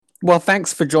Well,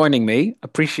 thanks for joining me.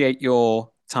 Appreciate your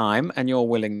time and your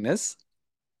willingness.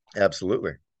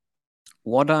 Absolutely.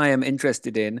 What I am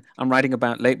interested in, I'm writing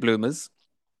about late bloomers.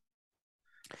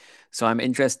 So I'm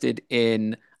interested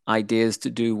in ideas to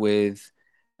do with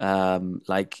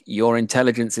like your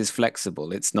intelligence is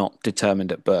flexible, it's not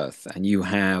determined at birth, and you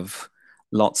have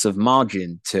lots of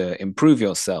margin to improve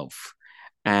yourself.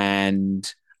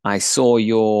 And I saw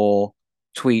your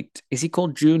tweet. Is he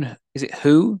called June? Is it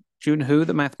Who? June Who,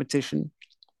 the mathematician?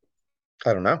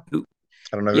 I don't know. Who?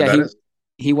 I don't know who Yeah, that is.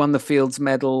 he won the Fields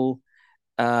Medal.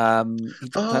 He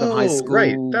dropped out of high Oh,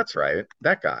 right. school. That's right.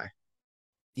 That guy.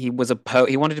 He was a poet.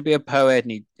 He wanted to be a poet,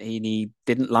 and he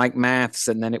didn't like maths.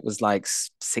 And then it was like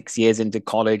 6 years into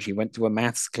college, he went to a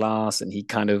maths class, and he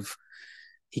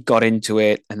got into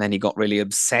it, and then he got really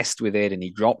obsessed with it, and he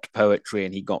dropped poetry,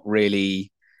 and he got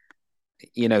really,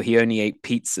 he only ate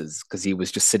pizzas because he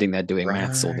was just sitting there doing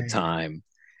maths all the Right. time.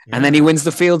 And then he Yeah. wins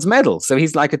the Fields Medal. So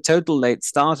he's like a total late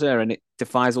starter, and it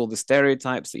defies all the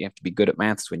stereotypes that you have to be good at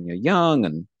maths when you're young.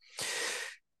 And,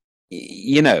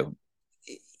 you know,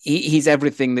 he's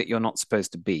everything that you're not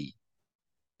supposed to be.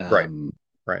 Right. Um,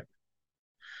 Right.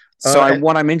 so And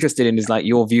what I'm interested in is like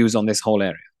your views on this whole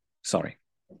area. Sorry.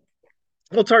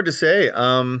 well, it's hard to say.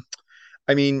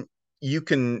 I mean, you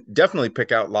can definitely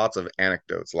pick out lots of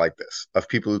anecdotes like this of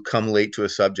people who come late to a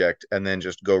subject and then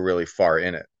just go really far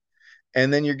in it.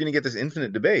 And then you're going to get this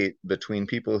infinite debate between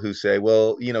people who say,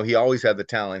 well, he always had the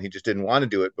talent, he just didn't want to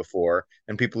do it before,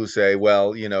 and people who say,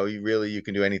 well, you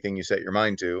can do anything you set your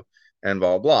mind to, and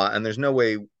blah blah. And there's no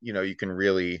way, you can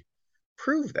really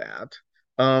prove that.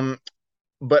 Um,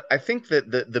 but I think that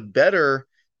the better,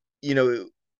 you know,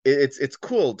 it's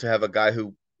cool to have a guy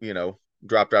who,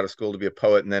 dropped out of school to be a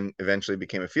poet and then eventually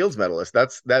became a Fields medalist.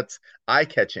 That's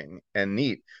eye-catching and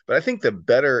neat. But I think the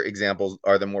better examples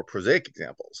are the more prosaic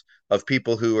examples of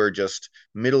people who are just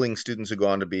middling students who go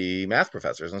on to be math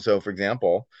professors. And so, for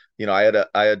example, I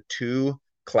had two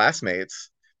classmates.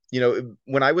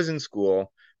 When I was in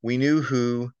school, we knew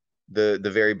who the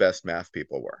very best math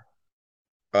people were.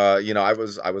 I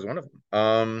was one of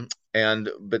them.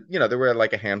 But there were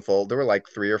like a handful. There were like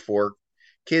three or four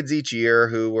kids each year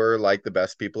who were like the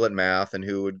best people at math and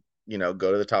who would,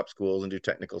 go to the top schools and do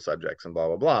technical subjects and blah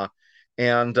blah blah.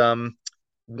 And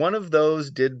one of those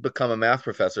did become a math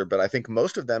professor, but I think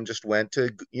most of them just went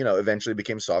to, eventually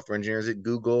became software engineers at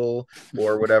Google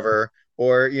or whatever,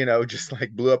 or, just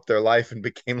like blew up their life and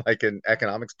became like an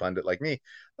economics pundit like me.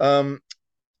 Um,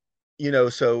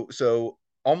 so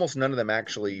almost none of them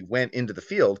actually went into the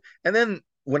field. And then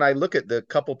when I look at the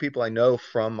couple people I know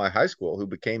from my high school who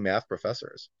became math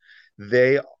professors,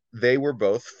 they they were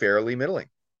both fairly middling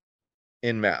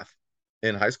in math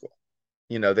in high school.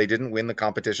 They didn't win the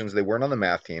competitions. They weren't on the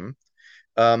math team.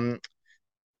 Um,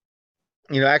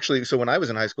 actually, so when I was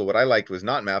in high school, what I liked was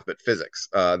not math, but physics.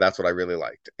 That's what I really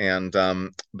liked. And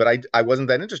but I wasn't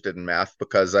that interested in math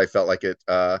because I felt like it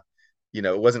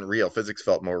wasn't real. Physics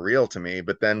felt more real to me.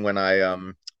 But then when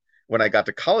I got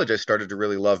to college, I started to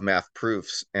really love math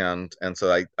proofs, and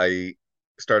so I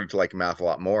started to like math a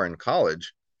lot more in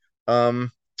college.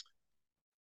 Um,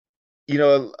 you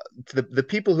know, the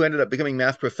people who ended up becoming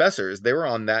math professors, they were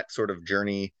on that sort of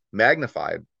journey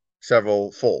magnified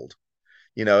several fold.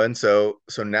 And so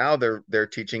now they're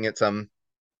teaching at some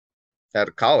at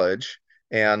a college,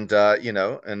 and so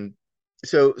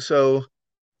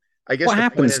I guess What the point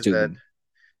happens is to that them?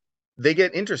 they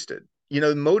get interested.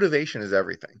 Motivation is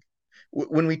everything.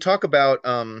 When we talk about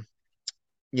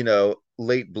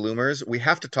late bloomers, we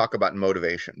have to talk about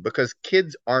motivation because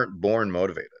kids aren't born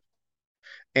motivated.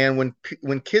 And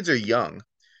when kids are young,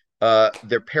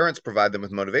 their parents provide them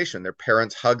with motivation. Their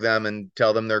parents hug them and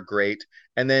tell them they're great,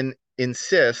 and then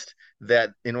insist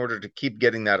that in order to keep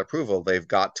getting that approval, they've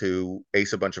got to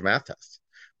ace a bunch of math tests.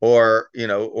 Or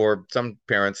some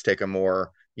parents take a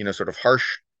more, sort of harsh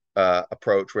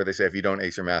approach where they say, if you don't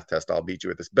ace your math test, I'll beat you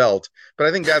with this belt. But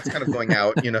I think that's kind of going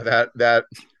out,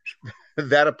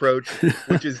 that approach,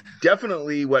 which is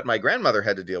definitely what my grandmother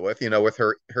had to deal with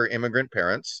her immigrant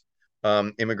parents,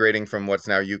 immigrating from what's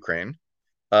now Ukraine.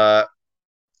 Uh,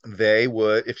 they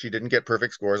would, if she didn't get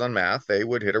perfect scores on math, they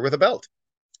would hit her with a belt.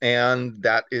 And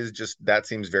that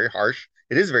seems very harsh.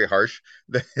 It is very harsh.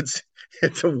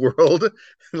 It's a world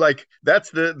like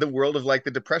that's the world of like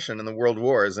the Depression and the World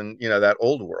Wars and that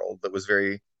old world that was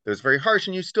very harsh.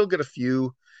 And you still get a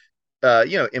few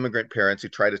immigrant parents who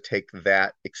try to take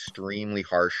that extremely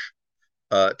harsh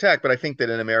attack. But I think that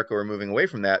in America, we're moving away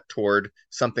from that toward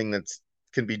something that's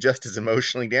can be just as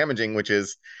emotionally damaging, which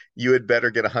is you had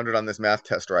better get 100 on this math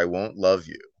test or I won't love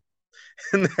you.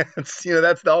 And that's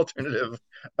the alternative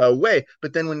way.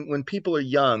 But then when people are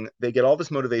young, they get all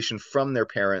this motivation from their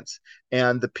parents,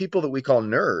 and the people that we call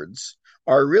nerds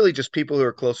are really just people who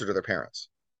are closer to their parents.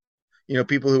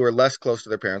 People who are less close to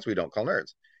their parents, we don't call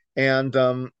nerds. And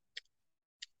no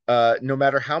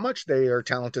matter how much they are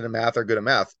talented in math or good at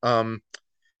math,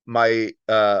 my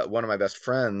one of my best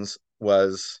friends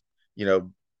was, you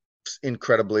know,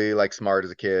 incredibly like smart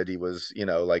as a kid. He was,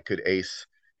 like could ace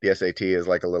the SAT as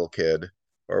like a little kid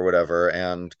or whatever,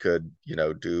 and could,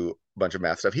 do a bunch of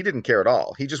math stuff. He didn't care at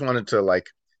all. He just wanted to like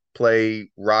play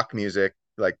rock music,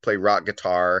 like play rock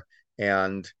guitar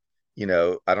and,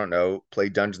 I don't know, play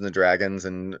Dungeons and Dragons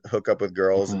and hook up with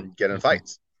girls and get in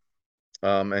fights.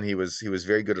 And he was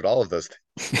very good at all of those things.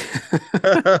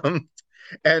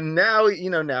 And now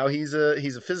he's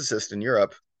a physicist in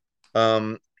Europe.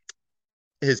 Um,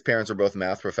 his parents are both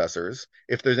math professors.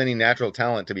 If there's any natural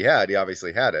talent to be had, he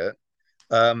obviously had it.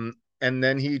 And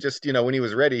then he just, when he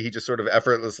was ready, he just sort of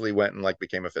effortlessly went and like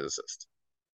became a physicist.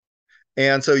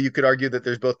 And so you could argue that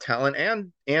there's both talent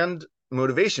and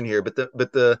motivation here, but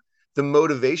the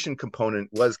motivation component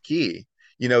was key.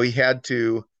 He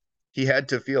had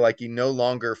to feel like he no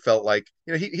longer felt like,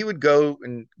 he would go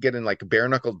and get in like bare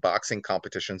knuckled boxing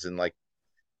competitions in like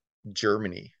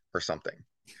Germany or something,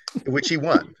 which he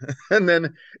won. And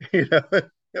then, you know,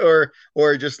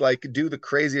 or just like do the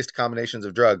craziest combinations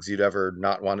of drugs you'd ever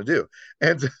not want to do.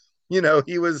 And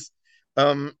he was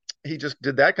um he just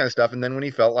did that kind of stuff. And then when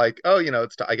he felt like, oh,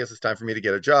 I guess it's time for me to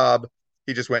get a job,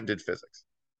 he just went and did physics.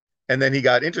 And then he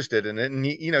got interested in it, and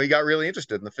he got really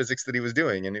interested in the physics that he was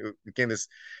doing, and it became this.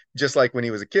 Just like when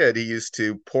he was a kid, he used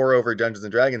to pore over Dungeons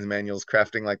and Dragons manuals,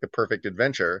 crafting like the perfect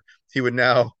adventure. He would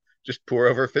now just pore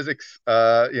over physics,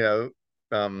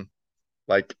 um,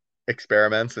 like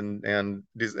experiments, and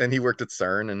he worked at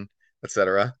CERN and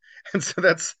etc. And so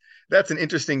that's an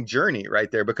interesting journey right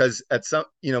there, because at some,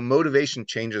 motivation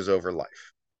changes over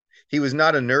life. He was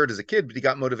not a nerd as a kid, but he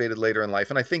got motivated later in life.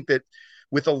 And I think that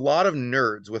with a lot of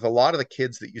nerds, with a lot of the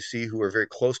kids that you see who are very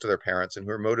close to their parents and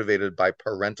who are motivated by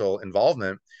parental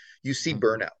involvement, you see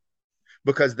burnout,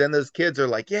 because then those kids are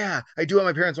like, yeah, I do what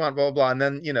my parents want, blah, blah, blah. And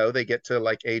then, they get to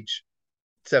like age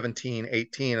 17,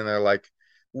 18, and they're like,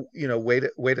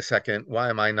 wait a second. Why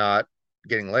am I not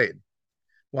getting laid?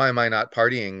 Why am I not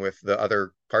partying with the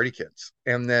other party kids?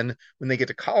 And then when they get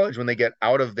to college, when they get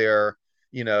out of their,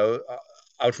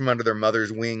 out from under their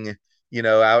mother's wing,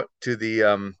 out to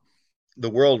the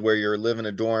world where you're living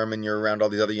in a dorm and you're around all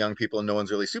these other young people and no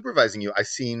one's really supervising you.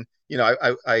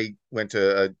 I went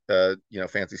to a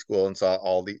fancy school and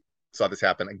saw this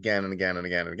happen again and again and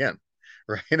again and again,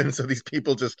 right? And so these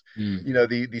people just,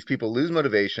 these people lose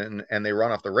motivation and they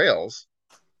run off the rails,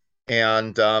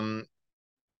 and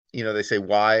they say,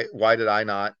 why did I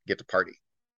not get to party?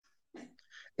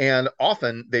 And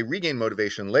often they regain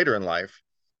motivation later in life.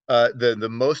 The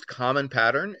most common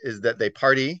pattern is that they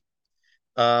party,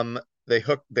 um, they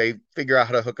figure out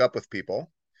how to hook up with people,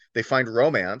 they find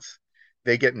romance,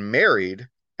 they get married,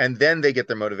 and then they get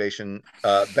their motivation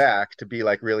back to be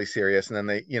like really serious. And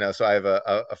then so I have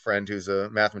a friend who's a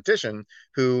mathematician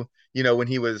who, when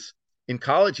he was in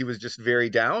college, he was just very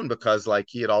down because like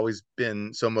he had always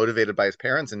been so motivated by his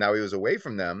parents, and now he was away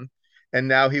from them. And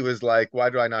now he was like, why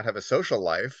do I not have a social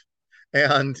life?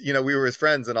 And we were his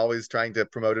friends and always trying to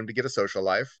promote him to get a social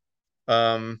life.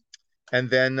 Um, and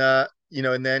then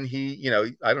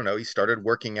he, I don't know, he started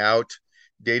working out,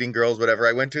 dating girls, whatever.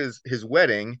 I went to his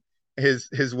wedding.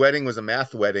 His wedding was a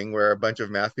math wedding where a bunch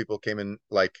of math people came and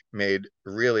like made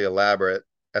really elaborate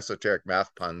esoteric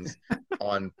math puns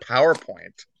on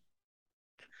PowerPoint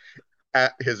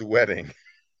at his wedding.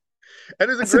 And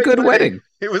it was a That's a great good wedding. wedding.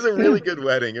 It was a Yeah. really good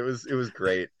wedding. It was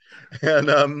great. And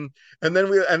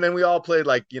then we all played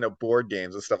like, board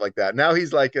games and stuff like that. Now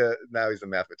he's a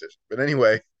mathematician. But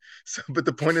anyway, but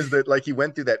the point is that like he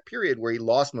went through that period where he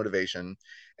lost motivation,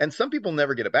 and some people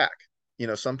never get it back.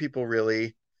 Some people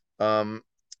really, um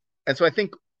and so I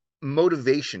think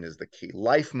motivation is the key.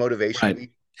 Life motivation.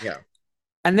 Right. Yeah.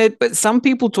 But some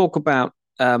people talk about,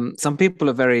 some people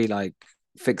are very like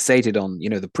fixated on,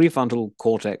 the prefrontal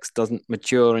cortex doesn't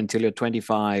mature until you're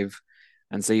 25.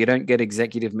 And so you don't get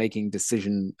executive making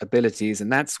decision abilities.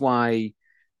 And that's why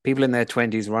people in their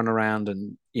 20s run around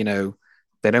and,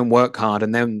 they don't work hard.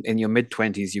 And then in your mid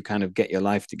 20s, you kind of get your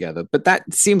life together. But that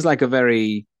seems like a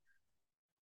very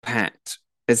pat.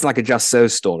 It's like a just so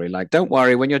story. Like, don't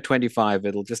worry, when you're 25,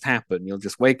 it'll just happen. You'll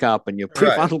just wake up and your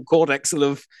Right. prefrontal cortex will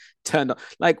have turned on.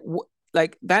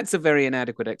 Like that's a very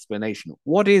inadequate explanation.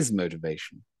 What is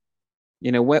motivation?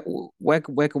 Where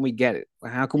can we get it?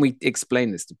 How can we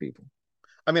explain this to people?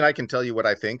 I mean, I can tell you what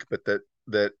I think, but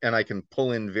and I can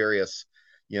pull in various,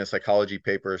 psychology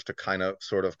papers to kind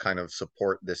of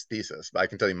support this thesis. But I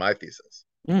can tell you my thesis,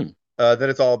 Mm. that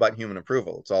it's all about human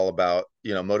approval. It's all about,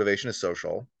 motivation is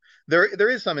social. There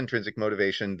is some intrinsic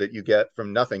motivation that you get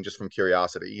from nothing, just from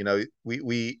curiosity.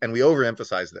 We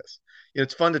overemphasize this.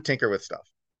 It's fun to tinker with stuff,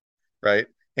 right?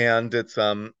 And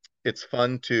it's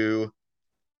fun to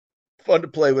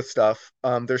play with stuff.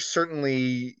 There's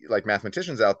certainly like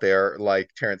mathematicians out there like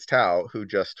Terence Tao who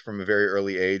just from a very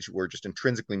early age were just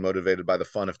intrinsically motivated by the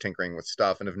fun of tinkering with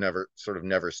stuff and have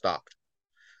never stopped.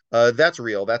 That's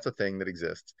real. That's a thing that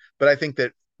exists. But I think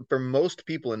that for most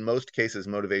people, in most cases,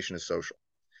 motivation is social.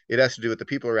 It has to do with the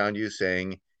people around you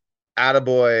saying,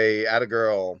 "Attaboy,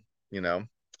 atta you know,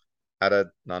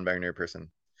 atta non-binary person,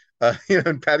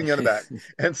 and patting you on the back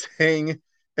and saying,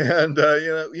 and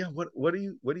yeah, what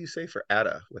do you say for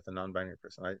atta with a non-binary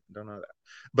person? I don't know that.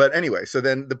 But anyway, so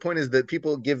then the point is that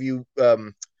people give you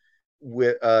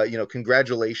with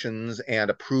congratulations and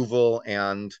approval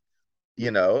and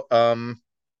you know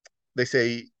they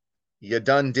say you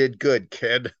done did good,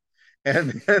 kid.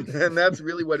 And that's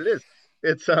really what it is.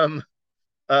 It's I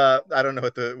don't know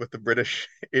what the British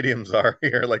idioms are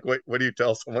here. Like what do you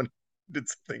tell someone who did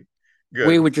something We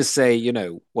good? would just say,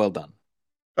 well done.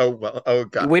 Oh well, oh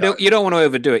got We got don't. it. You don't want to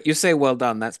overdo it. You say well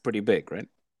done. That's pretty big, right?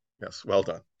 Yes, well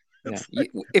done. Yeah. It's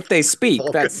like If they speak,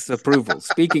 Vulcan that's approval.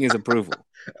 Speaking is approval.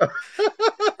 stuff.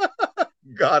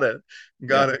 Got it. Yeah.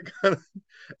 Got it. Got it.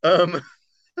 Um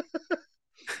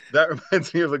that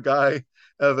reminds me of a guy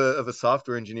of a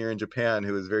software engineer in Japan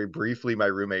who was very briefly my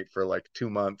roommate for like 2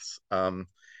 months. And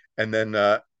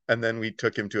then we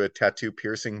took him to a tattoo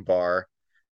piercing bar,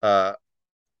 uh,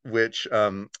 which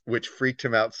freaked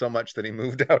him out so much that he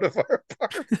moved out of our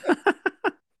apartment.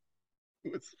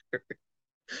 It was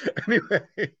anyway.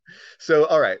 So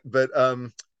all right, but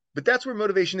that's where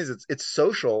motivation is. It's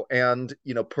social, and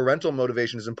parental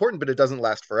motivation is important, but it doesn't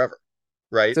last forever,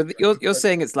 right? So you're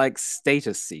saying it's like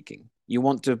status seeking. You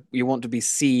want to be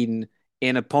seen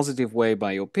in a positive way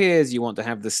by your peers. You want to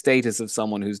have the status of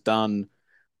someone who's done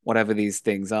whatever these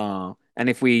things are. And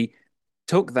if we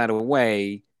took that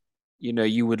away,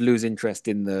 you would lose interest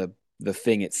in the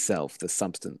thing itself, the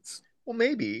substance. Well,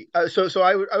 maybe. So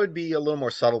I would be a little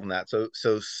more subtle than that.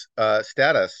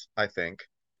 Status, I think,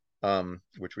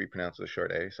 which we pronounce with a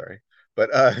short A, sorry. But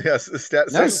yes, No,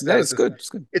 social no, status it's is good. It's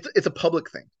good. it's a public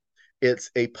thing.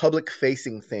 It's a public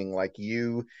facing thing. Like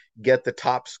you get the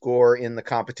top score in the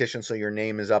competition, so your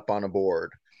name is up on a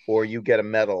board, or you get a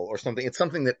medal or something. It's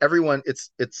something that everyone. It's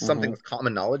something Hmm. with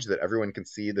common knowledge that everyone can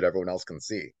see, that everyone else can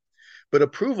see. But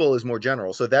approval is more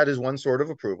general. So that is one sort of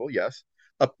approval, yes.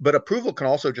 But approval can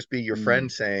also just be your friend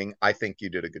Mm. saying, "I think you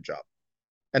did a good job."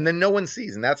 And then no one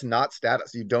sees, and that's not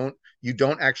status. You don't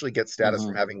actually get status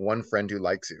from Hmm. having one friend who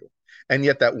likes you. And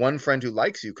yet that one friend who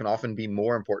likes you can often be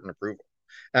more important approval.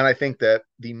 And I think that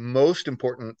the most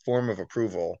important form of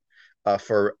approval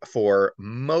for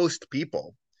most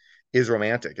people is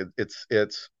romantic.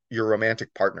 It's your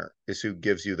romantic partner is who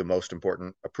gives you the most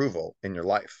important approval in your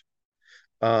life.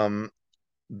 Um,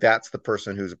 that's the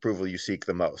person whose approval you seek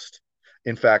the most.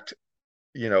 In fact,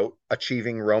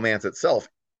 achieving romance itself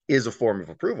is a form of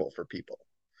approval for people.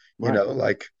 Right.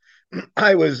 Like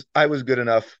I was good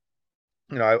enough,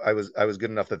 I was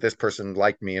good enough that this person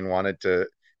liked me and wanted to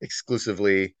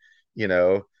exclusively, you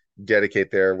know,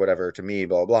 dedicate their whatever to me,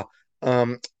 blah blah.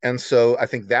 And so I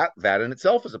think that in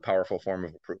itself is a powerful form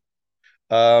of approval.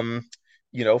 Um,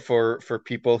 for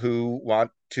people who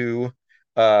want to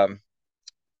um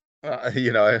I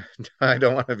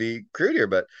don't want to be crude here,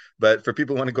 but for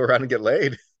people who want to go around and get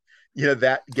laid,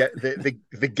 that get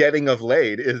the getting of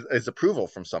laid is approval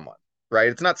from someone, right?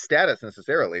 It's not status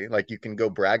necessarily. Like you can go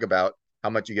brag about how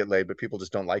much you get laid, but people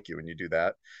just don't like you when you do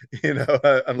that,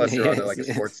 unless you're on Yes, like a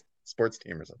yes. sports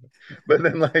team or something. But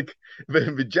then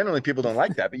but generally people don't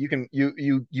like that. But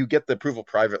you get the approval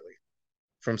privately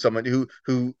from someone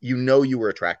who you were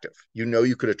attractive.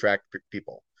 You could attract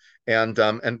people. And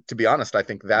to be honest, I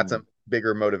think that's a Mm.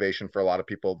 bigger motivation for a lot of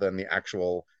people than the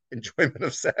actual enjoyment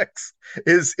of sex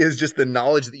is just the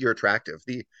knowledge that you're attractive.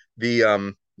 The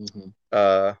Hmm.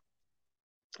 uh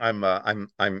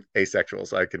I'm asexual,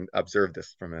 so I can observe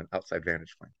this from an outside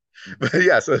vantage point. But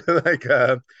yeah, so like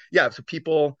yeah, so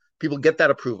people get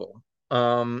that approval.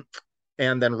 And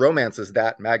then romance is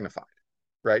that magnified,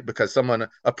 right? Because someone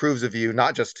approves of you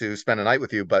not just to spend a night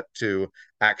with you, but to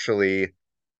actually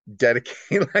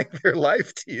dedicate like their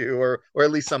life to you, or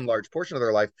at least some large portion of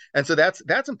their life. And so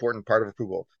that's important part of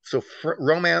approval. So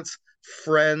romance,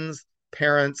 friends,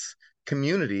 parents,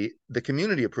 community, the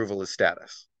community approval is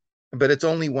status, but it's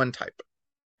only one type.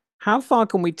 How far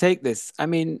can we take this? I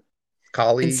mean,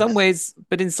 In some colleagues. ways,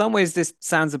 but in some ways, this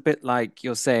sounds a bit like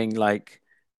you're saying, like,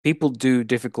 people do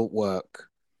difficult work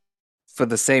for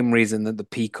the same reason that the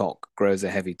peacock grows a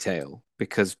heavy tail,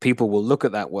 because people will look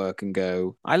at that work and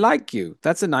go, I like you.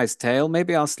 That's a nice tail.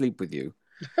 Maybe I'll sleep with you.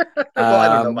 Well, I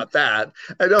don't know Um, about that.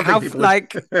 I don't think how, people would.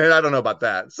 like, I don't know about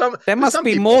that. there There's must some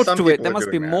be people. more Some to it. people There are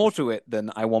must be doing that. more to it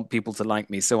than I want people to like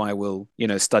me, so I will,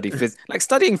 study physics. Like,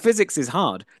 studying physics is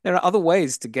hard. There are other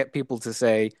ways to get people to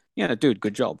say, dude,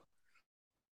 good job.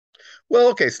 Well,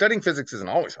 okay, studying physics isn't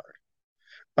always hard.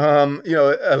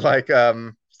 Like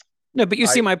No, but you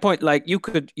see I. my point. Like, you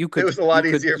could, you It could, was a you lot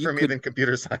could, easier you for me could, than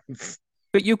computer science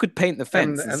but you could paint the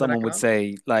fence, and and then someone would economics.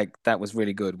 say, like, that was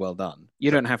really good, well done.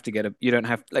 You Sure. don't have to get a, you don't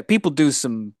have, like, people do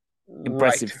some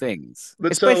impressive Right. things,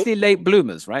 But so especially late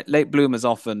bloomers, right? Late bloomers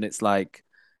often it's like,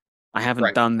 I haven't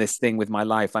right. done this thing with my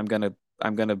life. I'm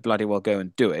gonna bloody well go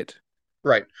and do it.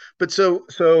 Right. But so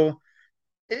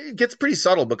it gets pretty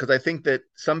subtle because I think that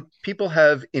some people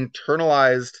have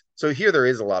internalized. So here there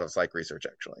is a lot of psych research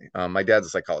actually. My dad's a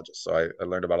psychologist, so I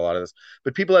learned about a lot of this.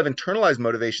 But people have internalized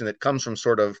motivation that comes from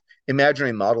sort of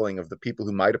imaginary modeling of the people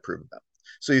who might approve of them.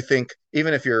 So you think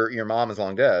even if your mom is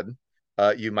long dead,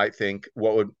 you might think,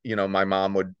 what would my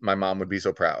mom would be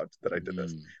so proud that I did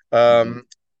this. Mm. Hmm. Um,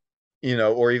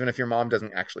 or even if your mom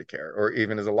doesn't actually care, or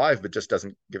even is alive but just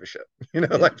doesn't give a shit, Yeah.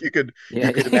 like you could Yeah.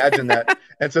 you could imagine that.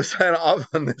 And so kind of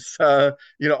often this,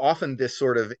 often this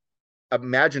sort of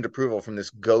imagined approval from this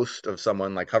ghost of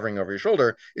someone like hovering over your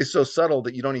shoulder is so subtle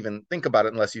that you don't even think about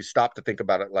it unless you stop to think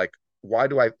about it. Like, why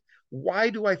do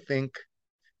I think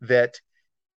that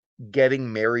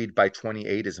getting married by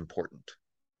 28 is important?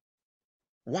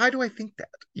 Why do I think that?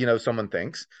 Someone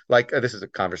thinks like this is a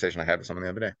conversation I had with someone the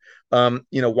other day.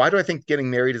 Why do I think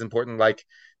getting married is important? Like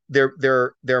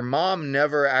their mom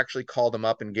never actually called them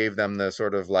up and gave them the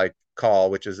sort of like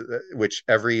call, which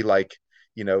every like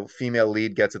female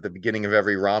lead gets at the beginning of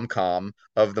every rom-com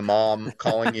of the mom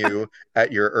calling you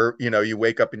at you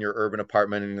wake up in your urban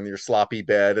apartment and in your sloppy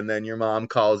bed, and then your mom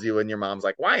calls you and your mom's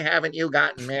like, why haven't you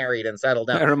gotten married and settled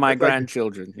down? Where are my It's like,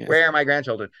 grandchildren? Yeah. where are my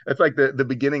grandchildren? It's like the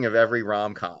beginning of every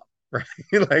rom-com, right?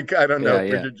 Like, I don't know, Yeah. Yeah.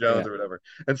 Bridget Yeah. Jones or whatever.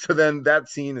 And so then that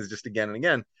scene is just again and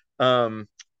again. Um,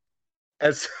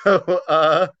 and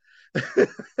so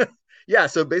yeah,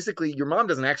 so basically your mom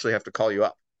doesn't actually have to call you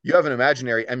up. You have an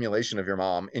imaginary emulation of your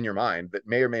mom in your mind that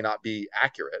may or may not be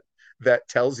accurate, that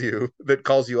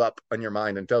calls you up on your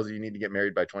mind and tells you need to get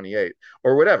married by 28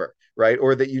 or whatever, right?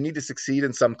 Or that you need to succeed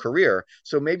in some career.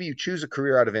 So maybe you choose a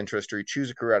career out of interest or you choose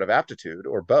a career out of aptitude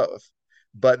or both.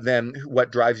 But then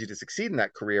what drives you to succeed in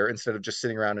that career instead of just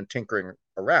sitting around and tinkering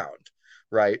around,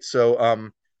 right? So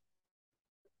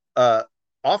uh,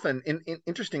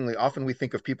 interestingly, often we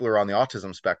think of people who are on the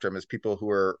autism spectrum as people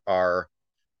who are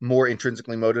more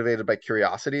intrinsically motivated by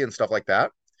curiosity and stuff like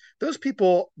that. Those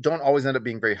people don't always end up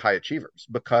being very high achievers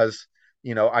because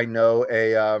you know I know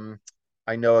a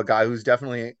I know a guy who's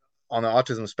definitely on the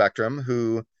autism spectrum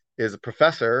who is a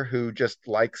professor who just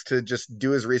likes to just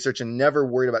do his research and never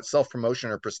worried about self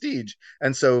promotion or prestige,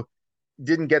 and so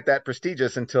didn't get that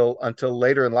prestigious until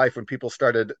later in life when people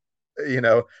started, you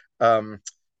know, um,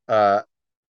 uh,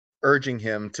 urging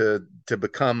him to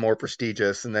become more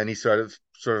prestigious, and then he started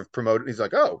sort of promoted. He's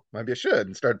like, oh, maybe I should,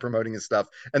 and started promoting his stuff,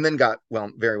 and then got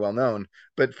very well known.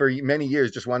 But for many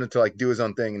years, just wanted to like do his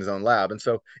own thing in his own lab. And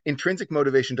so, intrinsic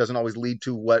motivation doesn't always lead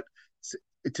to what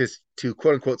to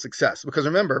quote unquote success. Because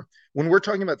remember, when we're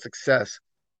talking about success,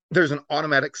 there's an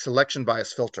automatic selection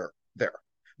bias filter there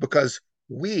because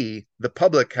we, the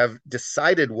public, have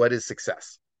decided what is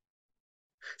success.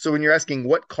 So when you're asking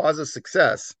what causes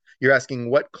success, you're asking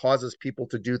what causes people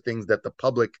to do things that the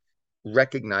public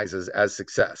recognizes as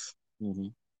success. Hmm.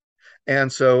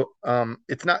 And so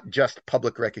it's not just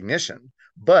public recognition,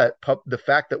 but the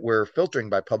fact that we're filtering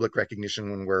by public recognition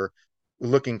when we're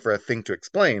looking for a thing to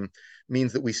explain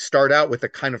means that we start out with a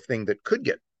kind of thing that could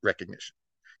get recognition.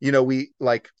 We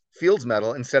like Fields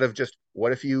Medal instead of just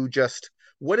what if you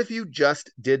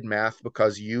just did math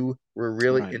because you were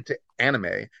really Right. into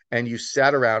anime and you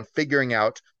sat around figuring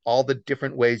out all the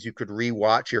different ways you could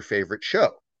rewatch your favorite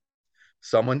show.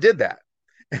 Someone did that.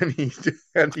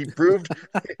 And he proved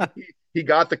he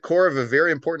got the core of a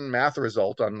very important math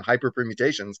result on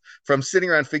hyperpermutations from sitting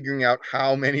around figuring out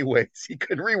how many ways he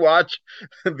could rewatch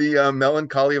the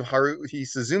Melancholy of Haruhi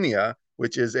Suzumiya,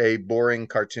 which is a boring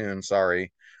cartoon.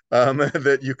 Sorry,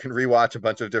 that you can rewatch a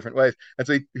bunch of different ways. And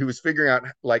so he was figuring out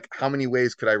like how many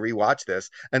ways could I rewatch this?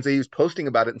 And so he was posting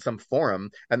about it in some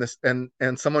forum,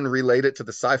 and someone relayed it to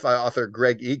the sci-fi author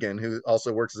Greg Egan, who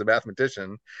also works as a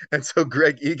mathematician. And so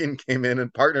Greg Egan came in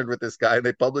and partnered with this guy, and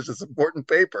they published this important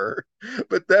paper.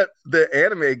 But that the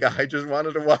anime guy just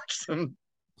wanted to watch some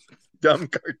dumb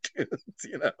cartoons,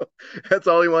 you know. That's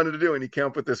all he wanted to do, and he came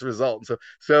up with this result.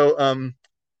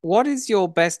 What is your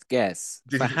best guess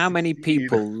Did for he how many succeed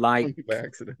people only by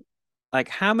accident? like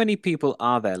how many people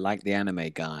are there like the anime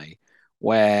guy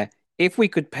where if we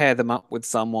could pair them up with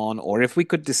someone or if we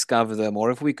could discover them or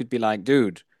if we could be like,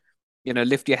 dude,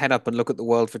 lift your head up and look at the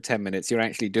world for 10 minutes, you're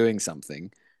actually doing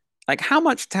something. Like how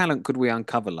much talent could we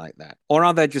uncover like that? Or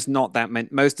are there just not that many?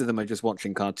 Most of them are just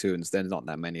watching cartoons. There's not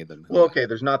that many of them Well, who are. okay,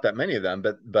 there's not that many of them,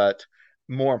 but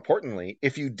more importantly,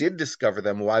 if you did discover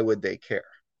them, why would they care?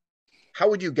 How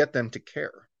would you get them to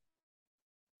care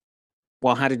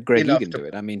Well, how did Greg enough Egan to? do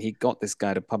it? I mean, he got this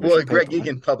guy to publish Well, a Greg paper, right?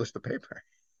 Egan published the paper.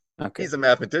 Okay. He's a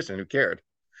mathematician who cared.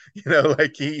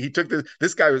 Like he took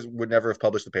this guy would never have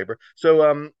published the paper. So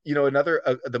another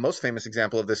the most famous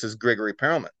example of this is Grigory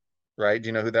Perelman, right? Do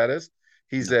you know who that is?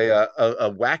 He's No.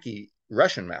 a wacky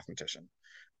Russian mathematician,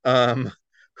 um,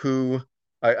 who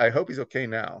I hope he's okay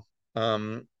now.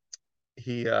 Um,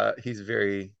 he's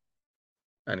very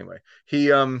anyway.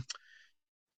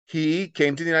 He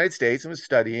came to the United States and was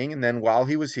studying, and then while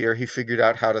he was here, he figured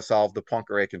out how to solve the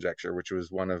Poincare conjecture, which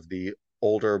was one of the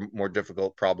older, more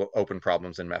difficult open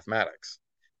problems in mathematics.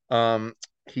 Um,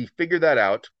 he figured that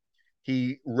out.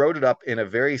 He wrote it up in a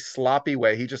very sloppy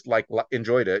way. He just like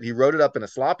enjoyed it. He wrote it up in a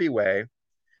sloppy way,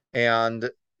 and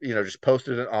just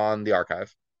posted it on the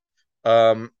archive.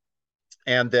 Um,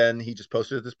 and then he just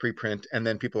posted this preprint, and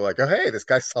then people were like, "Oh, hey, this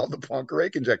guy solved the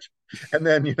Poincare conjecture." And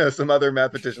then some other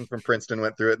mathematicians from Princeton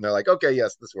went through it, and they're like, "Okay,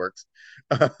 yes, this works."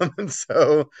 And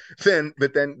so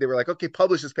but then they were like, "Okay,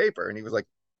 publish this paper," and he was like,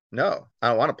 "No, I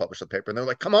don't want to publish the paper." And they're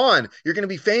like, "Come on, you're going to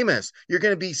be famous. You're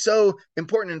going to be so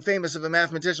important and famous of a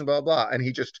mathematician, blah blah." And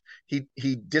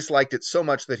he disliked it so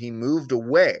much that he moved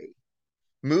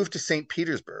to St.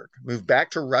 Petersburg, moved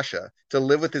back to Russia to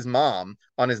live with his mom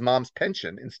on his mom's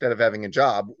pension instead of having a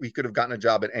job. He could have gotten a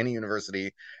job at any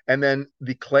university. And then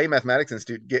the Clay Mathematics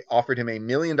Institute offered him $1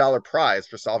 million prize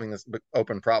for solving this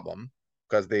open problem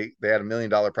because they had $1 million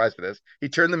prize for this. He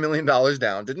turned the $1 million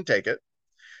down, didn't take it.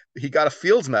 He got a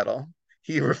Fields Medal.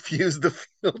 He refused the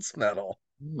Fields Medal.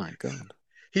 Oh my God.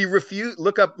 He refused.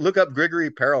 Look up Grigory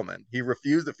Perelman. He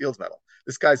refused the Fields Medal.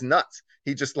 This guy's nuts.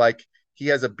 He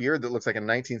has a beard that looks like a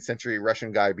 19th century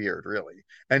Russian guy beard, really.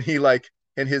 And he like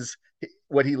and his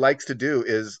what he likes to do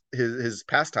is his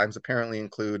pastimes apparently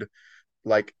include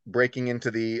like breaking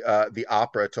into the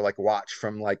opera to like watch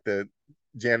from like the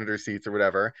janitor seats or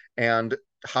whatever, and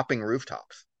hopping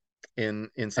rooftops in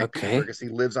St. Petersburg Okay. as he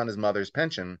lives on his mother's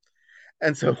pension.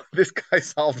 And so this guy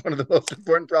solved one of the most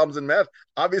important problems in math.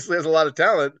 Obviously has a lot of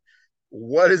talent.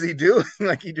 What is he doing?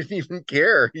 Like he didn't even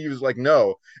care. He was like,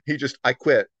 no, I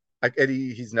quit.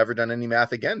 He's never done any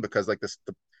math again because like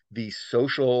the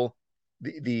social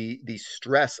the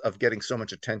stress of getting so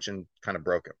much attention kind of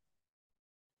broke him.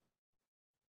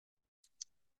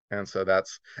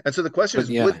 And so the question But is,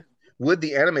 yeah, would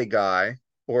the anime guy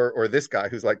or this guy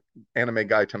who's like anime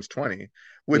guy times 20,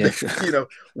 would yeah, they, sure.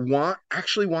 want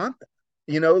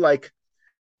that? Like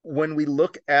when we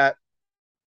look at,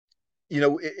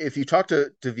 if you talk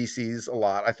to VCs a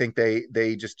lot, I think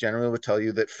they just generally would tell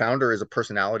you that founder is a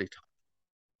personality type.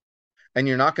 And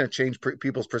you're not going to change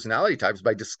people's personality types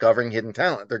by discovering hidden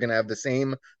talent. They're going to have the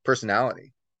same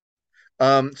personality.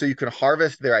 So you can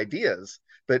harvest their ideas,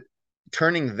 but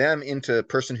turning them into a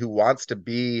person who wants to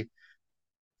be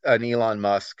an Elon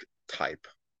Musk type,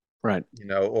 Right.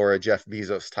 or a Jeff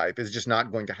Bezos type is just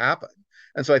not going to happen.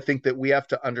 And so I think that we have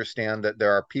to understand that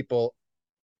there are people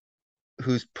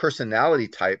whose personality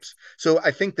types. So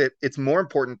I think that it's more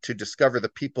important to discover the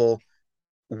people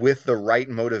with the right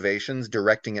motivations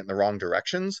directing it in the wrong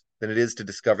directions than it is to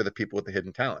discover the people with the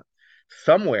hidden talent.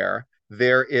 Somewhere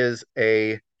there is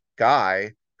a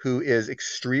guy who is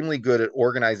extremely good at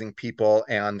organizing people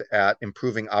and at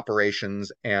improving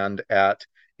operations and at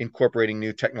incorporating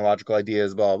new technological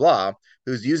ideas, blah, blah,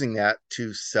 who's using that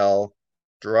to sell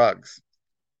drugs.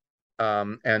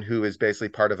 And who is basically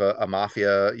part of a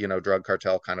mafia, drug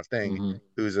cartel kind of thing, Hmm.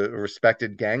 who's a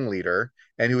respected gang leader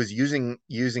and who is using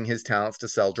his talents to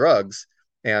sell drugs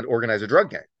and organize a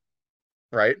drug gang,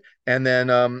 right? And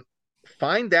then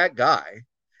find that guy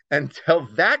and tell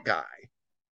that guy,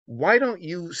 why don't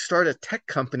you start a tech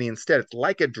company instead? It's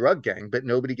like a drug gang, but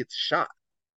nobody gets shot,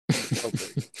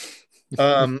 hopefully.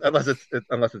 Unless it's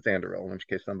Andoril, in which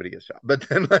case somebody gets shot. But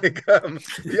then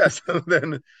yeah, so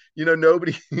then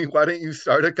nobody. Why don't you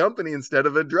start a company instead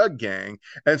of a drug gang?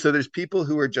 And so there's people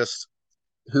who are just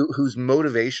whose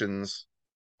motivations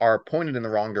are pointed in the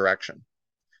wrong direction.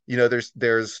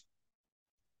 There's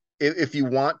if you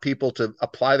want people to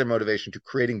apply their motivation to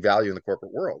creating value in the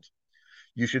corporate world,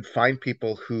 you should find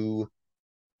people who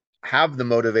have the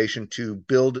motivation to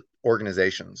build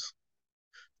organizations,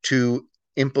 to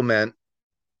implement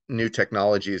new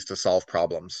technologies to solve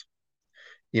problems,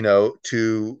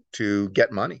 to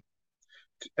get money,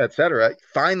 etc.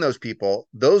 Find those people.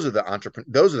 Those are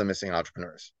the missing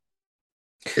entrepreneurs.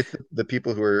 It's the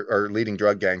people who are leading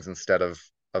drug gangs instead of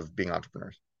being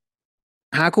entrepreneurs.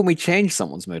 How can we change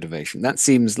someone's motivation? That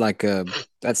seems like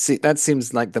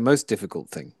the most difficult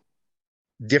thing.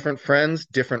 Different friends,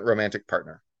 different romantic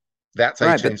partner. That's how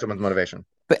you Right, change someone's motivation.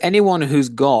 but anyone who's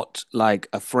got like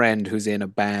a friend who's in a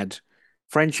bad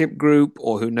friendship group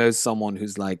or who knows someone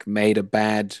who's like made a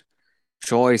bad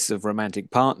choice of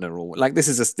romantic partner or like this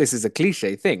is a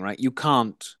cliche thing, right? You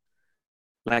can't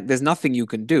like there's nothing you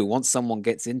can do once someone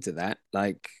gets into that,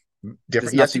 like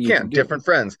there's Different, yes, you nothing you can. can do. Different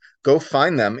friends. Go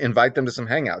find them, invite them to some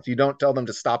hangouts. You don't tell them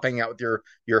to stop hanging out with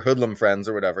your hoodlum friends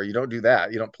or whatever. You don't do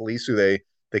that. You don't police who they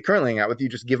currently hang out with. You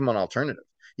just give them an alternative.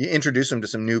 You introduce them to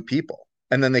some new people,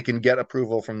 and then they can get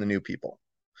approval from the new people.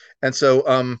 And so,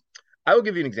 I will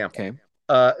give you an example. Okay.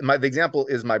 The example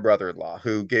is my brother-in-law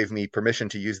who gave me permission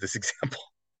to use this example.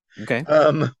 Okay.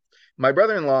 Um, my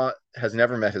brother-in-law has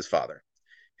never met his father.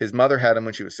 His mother had him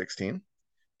when she was 16.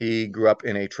 He grew up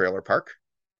in a trailer park,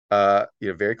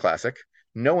 very classic.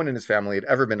 No one in his family had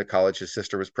ever been to college. His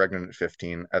sister was pregnant at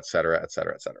 15, et cetera, et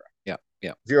cetera, et cetera. Yeah.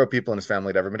 Yeah. Zero people in his family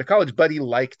had ever been to college, but he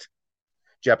liked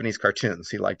Japanese cartoons.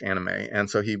 He liked anime. And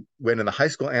so he went in the high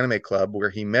school anime club where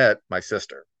he met my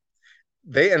sister.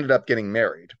 They ended up getting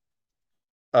married.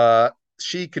 Uh,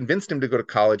 she convinced him to go to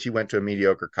college. He went to a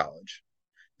mediocre college.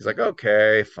 He's like,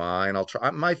 okay, fine, I'll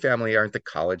try. My family aren't the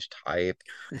college type,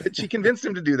 but she convinced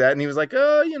him to do that, and he was like,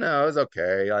 oh, it was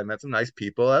okay. I met some nice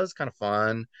people. That was kind of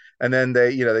fun. And then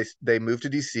they moved to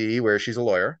DC where she's a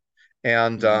lawyer,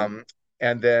 and Hmm.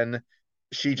 then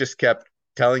she just kept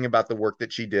telling about the work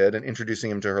that she did and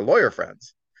introducing him to her lawyer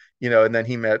friends. And then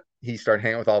he started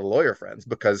hanging out with all the lawyer friends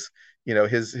because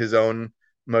his own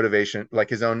motivation, like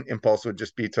his own impulse, would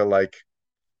just be to like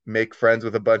make friends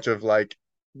with a bunch of like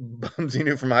bums he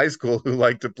knew from high school who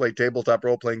like to play tabletop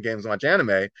role playing games and watch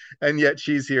anime, and yet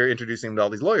she's here introducing him to all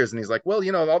these lawyers, and he's like, well,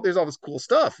 there's all this cool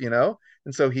stuff,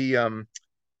 and so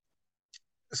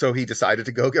he decided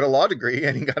to go get a law degree,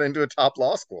 and he got into a top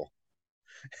law school,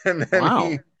 and then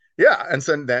Wow. yeah, and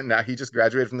so then now he just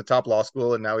graduated from the top law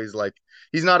school, and now he's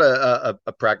not a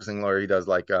practicing lawyer. He does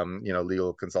like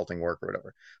legal consulting work or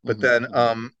whatever.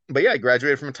 Hmm. But yeah, he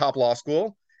graduated from a top law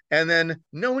school, and then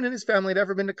no one in his family had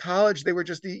ever been to college. They were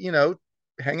just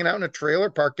hanging out in a trailer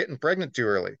park, getting pregnant too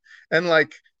early, and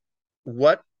like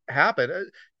what happened?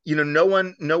 No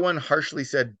one harshly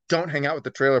said, "Don't hang out with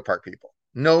the trailer park people.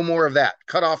 No more of that.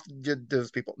 Cut off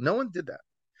those people." No one did that.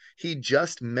 He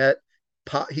just met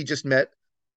he just met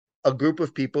a group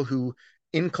of people who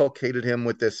inculcated him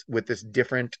with this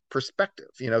different perspective.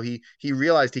 He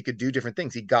realized he could do different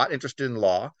things. He got interested in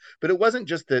law, but it wasn't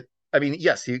just that. I mean,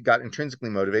 yes, he got intrinsically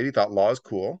motivated. He thought law is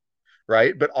cool,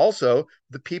 right? But also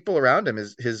the people around him,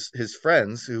 his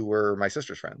friends, who were my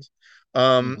sister's friends,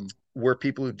 um, Hmm. were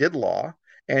people who did law,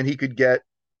 and he could get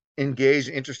engaged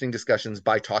in interesting discussions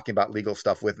by talking about legal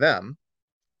stuff with them,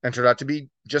 and turned out to be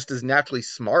just as naturally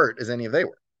smart as any of them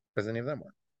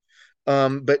were.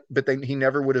 But then he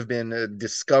never would have been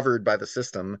discovered by the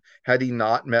system had he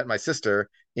not met my sister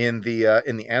in the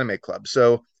anime club.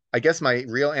 So I guess my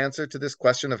real answer to this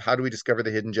question of how do we discover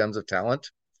the hidden gems of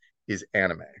talent is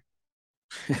anime.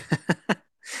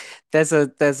 There's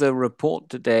a report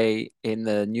today in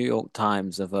the New York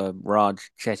Times of a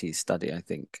Raj Chetty study, I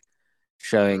think,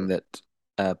 showing Mm.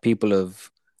 that people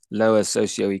of lower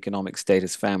socioeconomic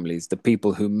status families, the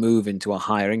people who move into a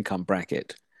higher income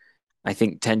bracket, I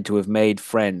think tend to have made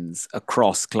friends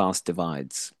across class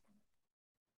divides.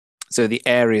 So the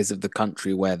areas of the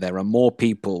country where there are more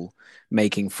people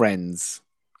making friends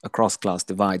across class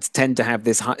divides tend to have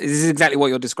this high, this is exactly what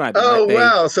you're describing, right? Oh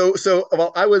They wow! So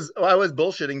well, I was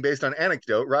bullshitting based on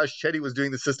anecdote. Raj Chetty was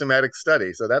doing the systematic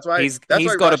study, so that's why that's he's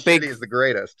why got a Raj Chetty big is the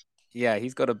greatest. yeah,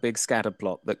 he's got a big scatter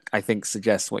plot that I think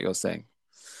suggests what you're saying.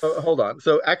 Oh, hold on.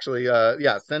 So actually,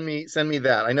 yeah, send me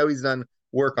that. I know he's done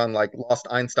work on like lost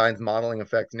Einstein's modeling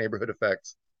effects, neighborhood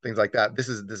effects, things like that. This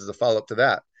is a follow up to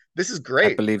that. This is I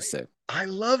great. believe so. I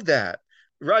love that.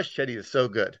 Raj Chetty is so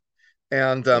good.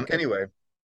 And Okay. anyway,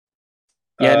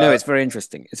 Yeah, no, it's very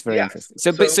interesting. It's very Yes. interesting.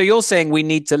 So, but So so you're saying we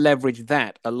need to leverage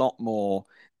that a lot more.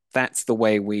 That's the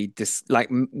way we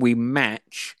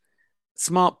match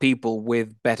smart people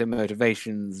with better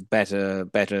motivations, better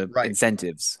right,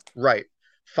 incentives. right.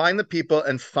 Find the people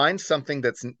and find something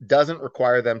that doesn't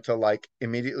require them to like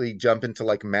immediately jump into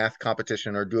like math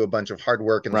competition or do a bunch of hard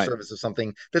work in the Right. service of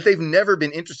something that they've never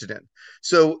been interested in.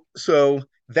 So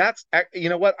that's you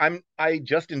know what I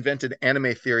just invented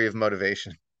anime theory of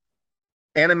motivation,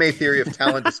 anime theory of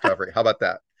talent discovery. How about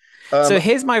that? So Um,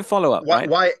 here's my follow-up, right?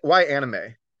 why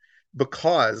anime?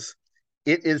 Because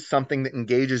it is something that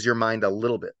engages your mind a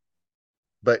little bit,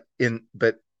 but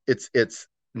it's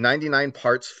 99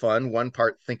 parts fun, one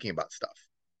part thinking about stuff.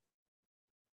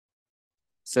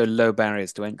 So low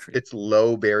barriers to entry. It's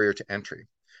low barrier to entry.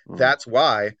 Mm. That's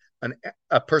why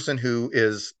a person who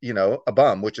is, a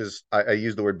bum, which is, I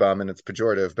use the word bum and it's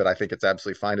pejorative, but I think it's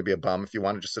absolutely fine to be a bum. If you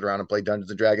want to just sit around and play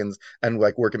Dungeons and Dragons and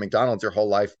like work at McDonald's your whole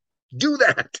life, do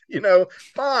that,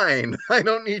 fine. I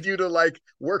don't need you to like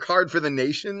work hard for the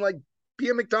nation, like be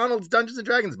a McDonald's Dungeons and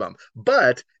Dragons bum.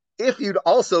 But if you'd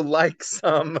also like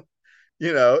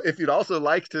if you'd also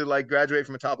like to like graduate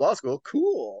from a top law school,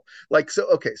 cool. Like, so,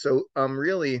 okay. So,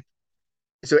 really,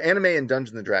 so anime and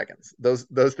Dungeons and Dragons, those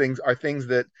things are things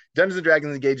that Dungeons and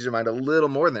Dragons engages your mind a little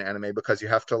more than anime because you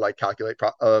have to like calculate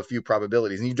a few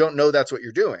probabilities and you don't know that's what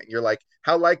you're doing. You're like,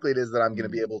 how likely it is that I'm going to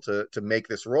be Mm. able to make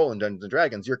this roll in Dungeons and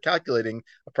Dragons. You're calculating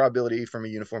a probability from a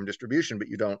uniform distribution, but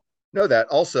you don't know that.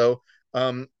 Also,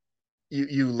 um,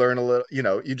 you learn a little,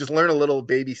 you just learn a little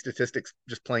baby statistics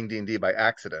just playing D&D by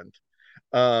accident.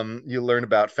 You learn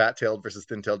about fat-tailed versus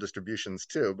thin-tailed distributions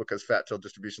too, because fat-tailed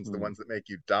distributions are the Mm. ones that make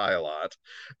you die a lot.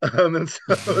 And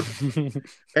so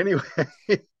anyway,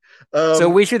 So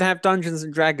um, we should have Dungeons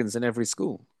and Dragons in every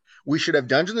school. we should have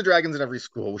Dungeons and Dragons in every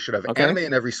school. We should have anime Okay.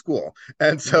 in every school.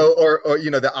 And Okay. so, or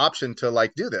the option to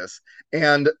like do this.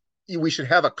 And we should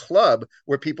have a club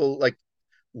where people like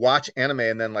watch anime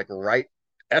and then like write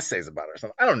essays about it or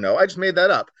something. I don't know. I just made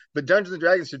that up. But Dungeons and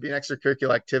Dragons should be an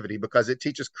extracurricular activity because it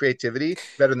teaches creativity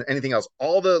better than anything else.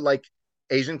 All the like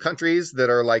Asian countries that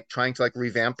are like trying to like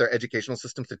revamp their educational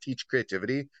systems to teach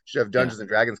creativity should have Yeah. Dungeons and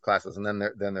Dragons classes, and then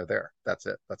they're there. That's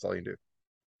it. That's all you do.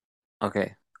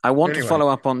 Okay. I want to Anyway, follow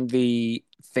up on the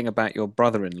thing about your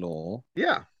brother-in-law.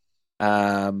 yeah,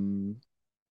 Um,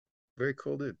 very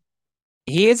cool dude.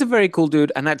 he is a very cool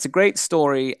dude, and that's a great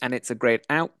story, and it's a great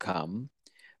outcome,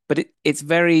 but it's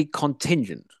very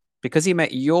contingent because he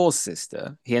met your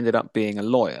sister. He ended up being a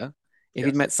lawyer. If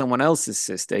he'd Yes, met someone else's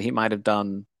sister, he might have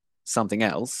done something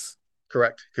else.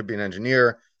 correct. Could be an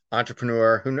engineer,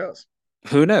 entrepreneur. Who knows?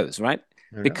 Who knows, right?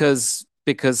 Who knows?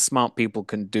 Because smart people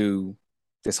can do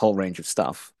this whole range of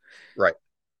stuff. Right.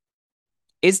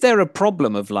 Is there a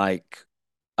problem of like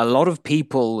a lot of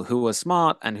people who are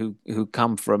smart and who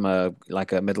come from a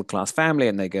like a middle class family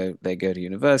and they go to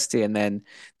university and then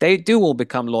they do all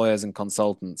become lawyers and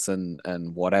consultants and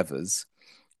whatevers.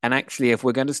 And actually, if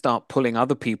we're going to start pulling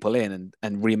other people in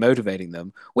and remotivating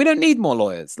them, we don't need more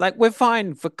lawyers. Like we're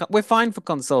fine for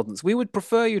consultants. We would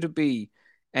prefer you to be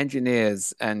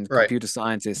engineers and Right. computer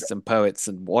scientists and poets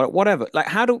and whatever. Like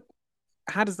how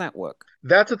does that work?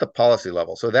 That's at the policy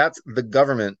level. So that's the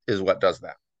government is what does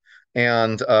that.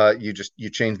 And you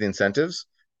change the incentives.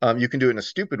 You can do it in a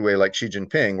stupid way like Xi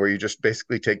Jinping, where you just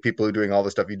basically take people who are doing all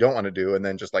the stuff you don't want to do and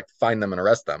then just like find them and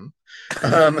arrest them.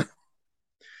 Um,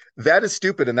 that is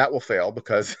stupid and that will fail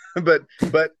because, but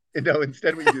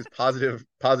instead what you do is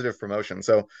positive promotion.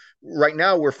 So right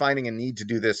now we're finding a need to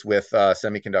do this with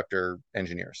semiconductor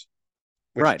engineers,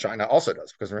 which Right. China also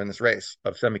does because we're in this race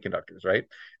of semiconductors, right?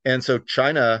 And so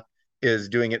China is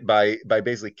doing it by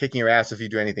basically kicking your ass if you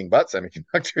do anything but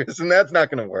semiconductors, and that's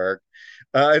not going to work.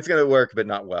 It's going to work, but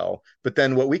not well. But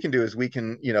then what we can do is we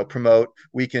can promote.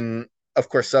 We can of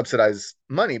course subsidize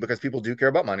money because people do care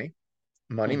about money.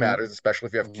 Money Hmm. matters, especially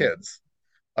if you have Hmm. kids.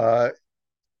 Uh,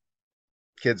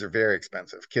 Kids are very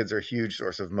expensive. Kids are a huge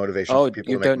source of motivation for Oh,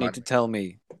 people you to make don't need money. to tell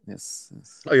me. Yes.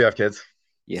 Yes. Oh, you have kids?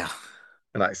 Yeah.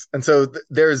 Nice. And so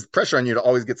there's pressure on you to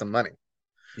always get some money.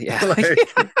 Yeah. Like,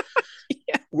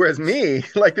 Yeah. whereas me,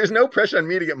 like, there's no pressure on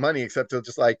me to get money except to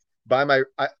just like buy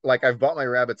like I've bought my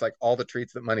rabbits like all the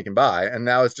treats that money can buy, and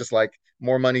now it's just like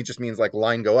more money just means like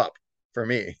line go up for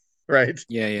me, right?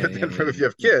 Yeah. Yeah. But Yeah. then Yeah. if you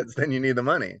have Yeah. kids, then you need the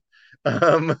money.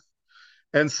 Um,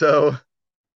 and so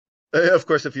of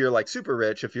course, if you're like super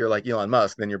rich, if you're like Elon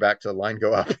Musk, then you're back to line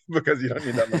go up because you don't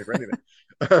need that money for anything.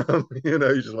 You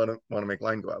just want to make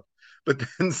line go up. But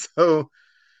then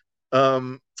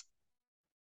um,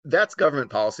 that's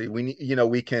government policy.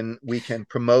 We can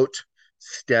promote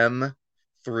STEM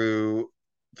through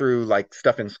through like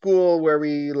stuff in school where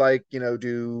we like,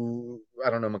 do, I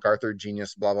don't know, MacArthur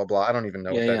Genius, blah, blah, blah. I don't even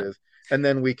know Yeah, what that yeah. is. And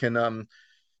then we can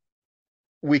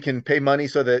pay money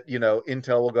so that,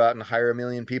 Intel will go out and hire a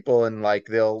million people, and like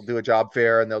they'll do a job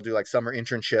fair and they'll do like summer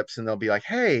internships, and they'll be like,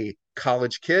 hey,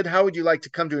 college kid, how would you like to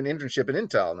come to an internship at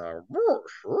Intel? And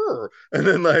sure. And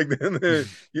then like then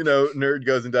nerd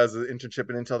goes and does an internship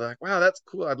at Intel. They're like, wow, that's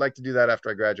cool. I'd like to do that after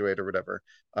I graduate or whatever.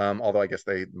 Although I guess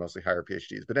they mostly hire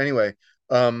PhDs. But anyway,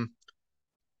 um,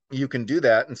 you can do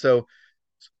that. And so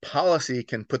policy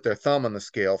can put their thumb on the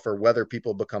scale for whether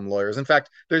people become lawyers. In fact,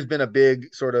 there's been a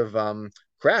big sort of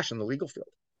crash in the legal field.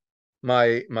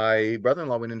 My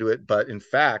brother-in-law went into it, but in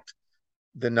fact,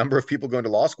 the number of people going to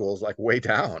law school is like way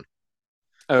down.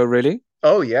 Oh, really?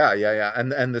 Oh yeah, yeah, yeah.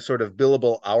 And the sort of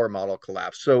billable hour model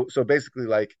collapsed. So basically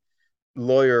like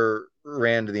lawyer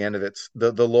ran to the end of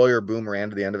the lawyer boom ran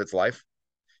to the end of its life.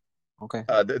 Okay.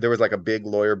 There was like a big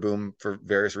lawyer boom for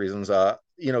various reasons.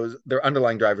 Their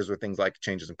underlying drivers were things like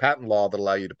changes in patent law that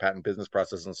allow you to patent business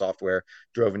processes and software,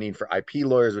 drove a need for IP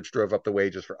lawyers, which drove up the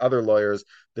wages for other lawyers.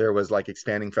 There was like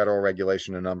expanding federal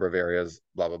regulation in a number of areas,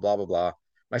 blah, blah, blah, blah, blah.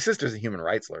 My sister's a human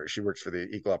rights lawyer. She works for the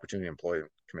Equal Opportunity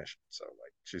Employment Commission. So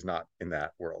like she's not in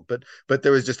that world. But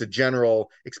there was just a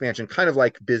general expansion, kind of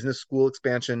like business school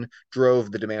expansion drove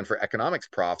the demand for economics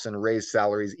profs and raised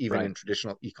salaries even in Right.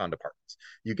 traditional econ departments.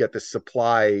 You get this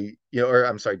supply, or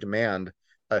I'm sorry, demand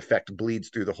effect bleeds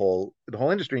through the whole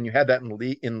industry, and you had that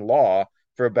in law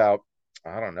for about,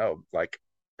 I don't know, like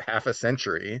half a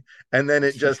century, and then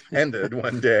it just ended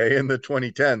one day in the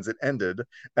 2010s. It ended,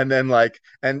 and then like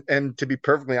and to be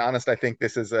perfectly honest, I think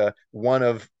this is a one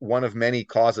of many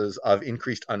causes of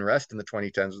increased unrest in the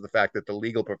 2010s, was the fact that the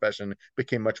legal profession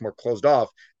became much more closed off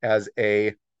as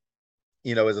a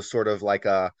sort of like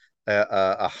a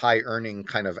high earning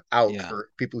kind of out Yeah. for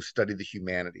people who study the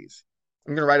humanities.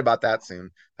 I'm going to write about that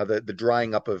soon. How the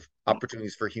drying up of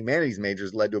opportunities for humanities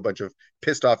majors led to a bunch of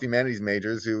pissed off humanities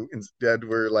majors who instead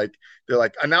were like, they're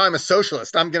like, now I'm a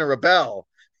socialist. I'm going to rebel.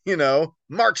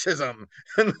 Marxism,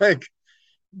 and like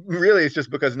really, it's just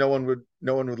because no one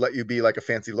would let you be like a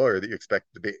fancy lawyer that you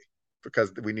expected to be,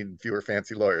 because we needed fewer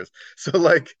fancy lawyers. So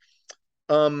like,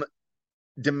 um,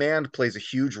 demand plays a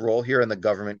huge role here, and the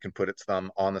government can put its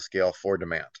thumb on the scale for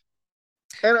demand.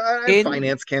 And In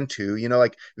finance can too.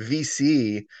 Like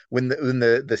VC, when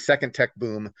the second tech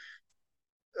boom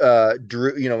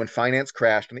drew, when finance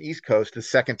crashed on the East Coast, the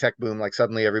second tech boom, like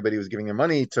suddenly everybody was giving their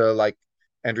money to like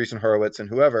Andreessen Horowitz and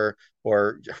whoever,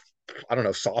 or I don't know,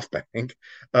 SoftBank,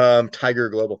 Tiger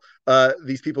Global.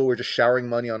 These people were just showering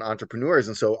money on entrepreneurs.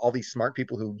 And so all these smart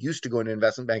people who used to go into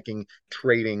investment banking,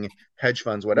 trading, hedge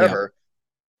funds, Yeah. whatever,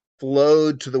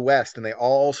 flowed to the West, and they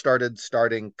all started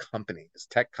starting companies,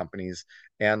 tech companies.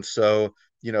 And so,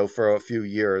 for a few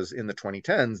years in the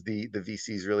 2010s, the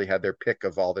VCs really had their pick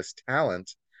of all this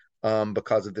talent,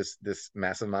 because of this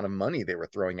massive amount of money they were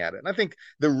throwing at it. And I think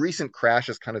the recent crash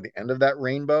is kind of the end of that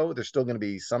rainbow. There's still going to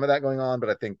be some of that going on, but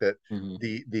I think that Mhm.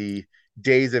 the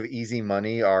days of easy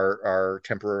money are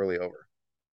temporarily over.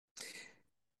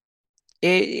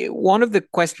 One of the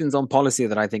questions on policy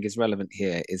that I think is relevant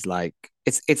here is like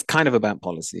it's kind of about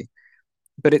policy,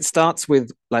 but it starts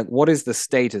with like what is the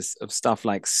status of stuff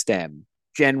like STEM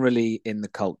generally in the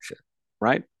culture,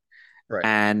 right? Right,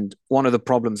 And one of the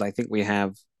problems I think we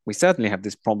certainly have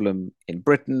this problem in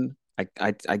Britain.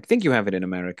 I think you have it in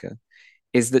America,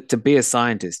 is that to be a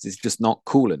scientist is just not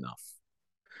cool enough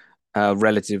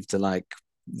relative to like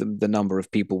the number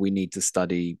of people we need to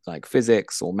study like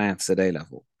physics or maths at A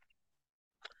level.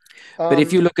 But if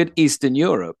um, you look at Eastern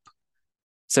Europe,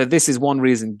 so this is one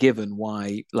reason given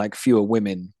why like fewer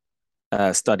women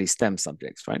study STEM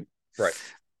subjects, right? right.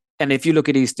 And if you look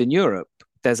at Eastern Europe,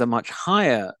 there's a much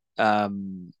higher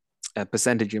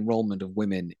percentage enrollment of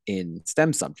women in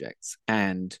STEM subjects.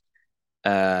 And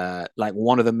like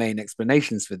one of the main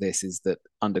explanations for this is that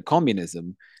under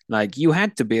communism, like you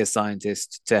had to be a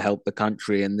scientist to help the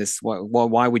country. And this,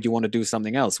 why would you want to do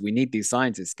something else? We need these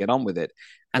scientists, get on with it.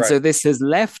 And Right. so this has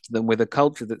left them with a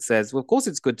culture that says, well, of course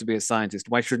it's good to be a scientist.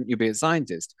 Why shouldn't you be a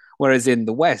scientist? Whereas in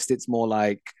the West, it's more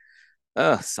like,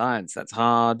 science, that's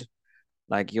hard.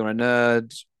 Like you're a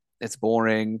nerd, it's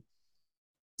boring.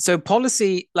 So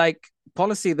policy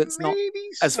that's not Maybe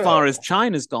as far as so.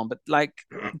 China's gone, but like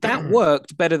that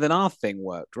worked better than our thing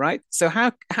worked, right? So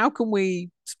how can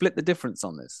we split the difference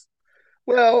on this?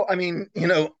 Well, I mean,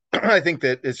 I think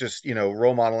that it's just,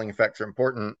 role modeling effects are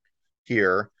important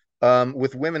here.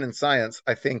 With women in science,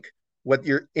 I think what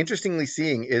you're interestingly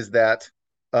seeing is that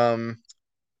um,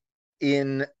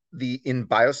 in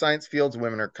bioscience fields,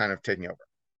 women are kind of taking over,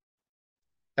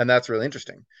 and that's really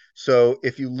interesting. So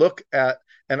if you look at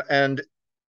and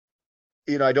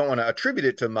I don't want to attribute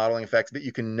it to modeling effects, but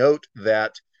you can note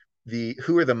that the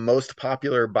who are the most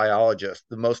popular biologists,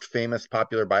 the most famous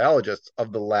popular biologists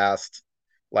of the last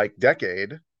like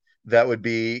decade, that would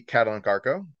be Katalin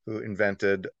Karko, who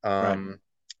invented Right.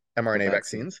 The mRNA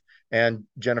vaccine. vaccines, and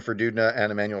Jennifer Doudna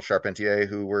and Emmanuel Charpentier,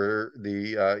 who were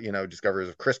the discoverers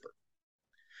of CRISPR,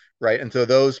 right? And so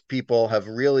those people have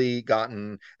really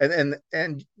gotten,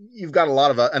 and you've got a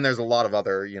lot of and there's a lot of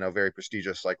other very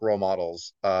prestigious like role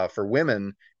models for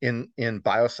women in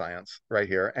bioscience right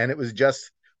here. And it was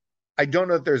just, I don't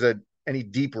know if there's any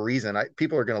deep reason.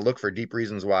 People are going to look for deep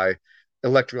reasons why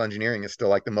electrical engineering is still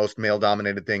like the most male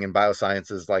dominated thing, and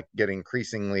bioscience is like getting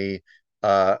increasingly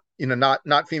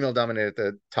not female dominated at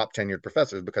the top tenured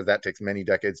professors, because that takes many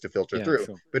decades to filter Yeah, through.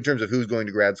 sure. But in terms of who's going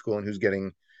to grad school and who's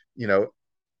getting, you know,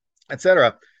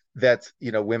 etc., that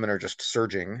women are just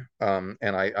surging, and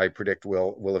I predict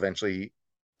will eventually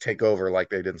take over like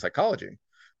they did in psychology.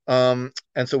 And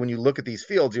so when you look at these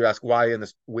fields, you ask why in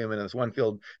this women in this one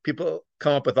field, people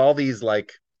come up with all these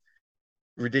like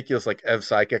ridiculous like ev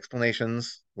psych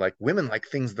explanations, like women like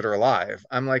things that are alive.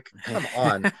 I'm like, come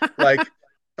on, like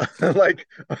like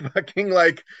a fucking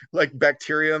like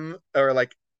bacterium or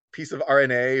like piece of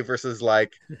RNA versus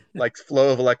like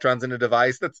flow of electrons in a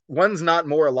device. That's one's not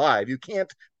more alive. You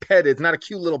can't pet it. It's not a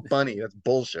cute little bunny. That's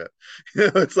bullshit.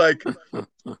 It's like,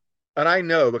 and I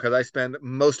know because I spend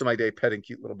most of my day petting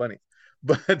cute little bunnies.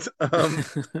 But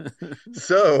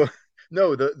so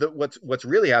no, the what's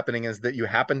really happening is that you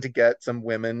happen to get some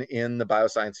women in the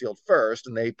bioscience field first,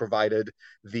 and they provided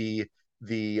the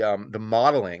the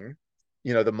modeling,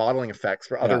 the modeling effects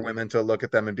for other Yeah. women to look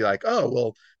at them and be like, oh,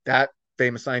 well, that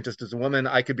famous scientist is a woman.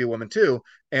 I could be a woman too,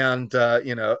 and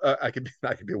I could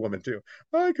be a woman too.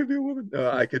 I could be a woman.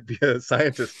 I could be a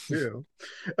scientist too.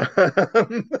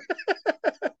 Um,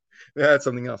 that's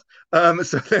something else.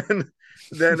 So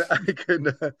then I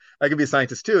could be a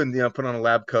scientist too, and put on a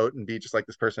lab coat and be just like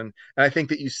this person. And I think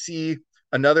that you see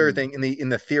another Mm, thing in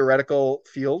the theoretical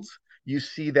fields. You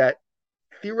see that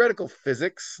theoretical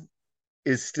physics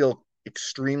is still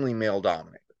extremely male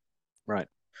dominated, right.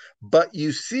 but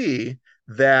you see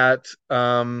that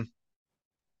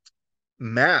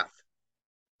math,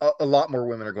 a lot more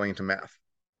women are going into math,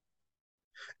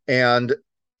 and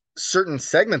certain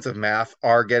segments of math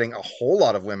are getting a whole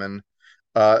lot of women,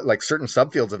 like certain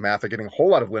subfields of math are getting a whole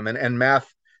lot of women, and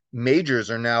math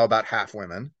majors are now about half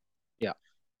women. Yeah.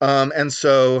 And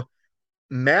so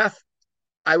math,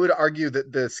 I would argue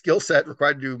that the skill set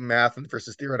required to do math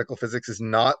versus theoretical physics is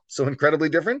not so incredibly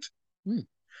different.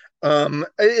 Mm,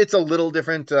 It's a little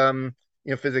different.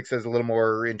 Physics has a little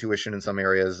more intuition in some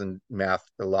areas, and math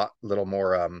little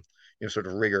more, sort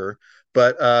of rigor.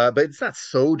 But it's not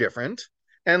so different.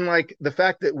 And like the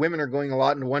fact that women are going a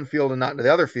lot into one field and not into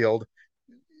the other field,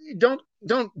 don't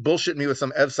bullshit me with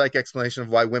some ev psych explanation of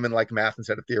why women like math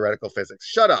instead of theoretical physics.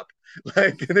 Shut up.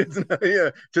 Like it's not,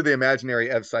 yeah, to the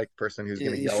imaginary ev psych person who's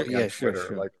going to yell sure, at me on yeah, sure, Twitter.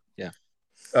 sure. Like, Yeah.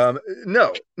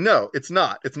 no, it's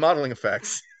not. It's modeling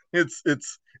effects.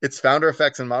 It's founder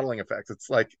effects and modeling effects. It's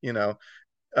like, you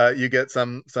get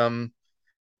some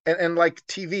and like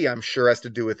TV, I'm sure has to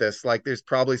do with this. Like there's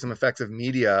probably some effects of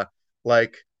media,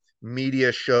 like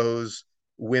media shows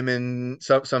women,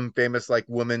 some famous like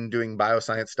woman doing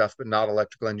bioscience stuff, but not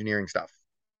electrical engineering stuff.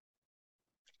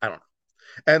 I don't know.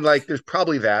 And like there's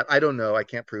probably that. I don't know. I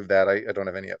can't prove that. I don't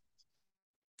have any of it.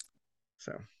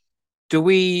 So Do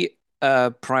we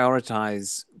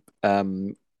prioritize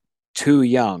um, too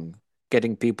young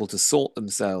getting people to sort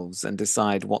themselves and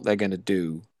decide what they're going to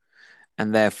do,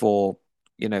 and therefore,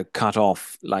 cut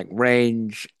off like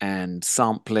range and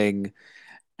sampling?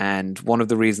 And one of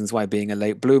the reasons why being a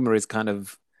late bloomer is kind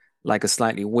of like a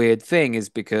slightly weird thing is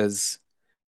because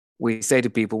we say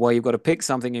to people, well, you've got to pick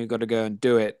something and you've got to go and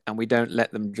do it. And we don't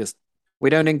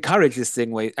encourage this thing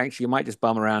where actually you might just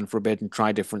bum around for a bit and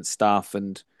try different stuff.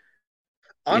 And,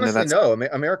 honestly, that's, no.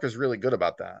 America's really good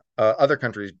about that. Other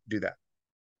countries do that.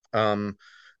 Um,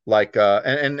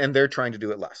 and they're trying to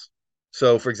do it less.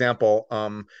 So, for example,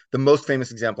 the most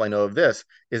famous example I know of this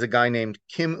is a guy named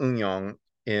Kim Un-young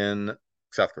in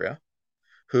South Korea,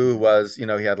 who mm, was, he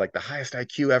had like the highest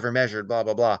IQ ever measured, blah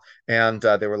blah blah. And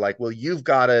they were like, well, you've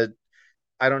got to,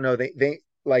 I don't know, they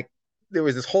like there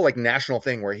was this whole like national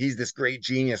thing where he's this great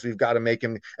genius. We've got to make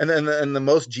him, and then the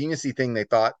most geniusy thing they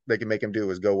thought they could make him do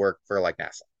was go work for like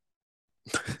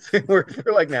NASA. Work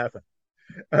for like NASA.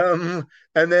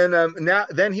 And then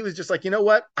then he was just like, you know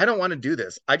what? I don't want to do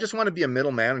this. I just want to be a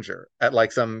middle manager at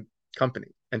like some company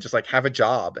and just like have a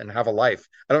job and have a life.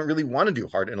 I don't really want to do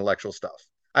hard intellectual stuff.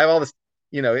 I have all this,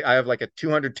 I have like a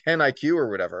 210 IQ or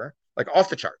whatever. like off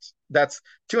the charts. That's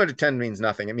 210 means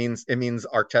nothing. It means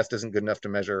our test isn't good enough to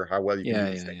measure how well you can do Yeah,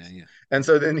 these yeah, yeah, things. yeah. And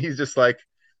so then he's just like,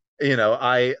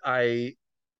 I'm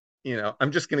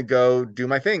just gonna go do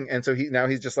my thing. And so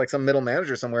he's just like some middle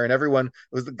manager somewhere, and everyone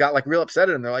got like real upset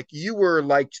at him. They're like, you were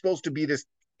like supposed to be this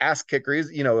ass kicker.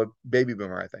 He's a baby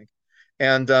boomer, I think.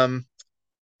 And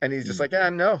he's just Mm. like, yeah,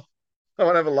 no, I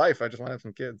want to have a life. I just want to have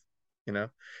some kids, you know.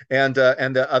 And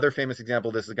the other famous example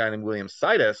of this is a guy named William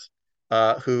Sidis,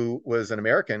 who was an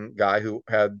American guy who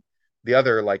had the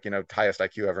other like highest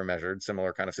IQ ever measured,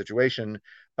 similar kind of situation.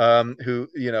 Who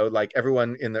like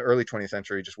everyone in the early 20th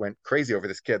century just went crazy over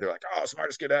this kid. They're like, oh,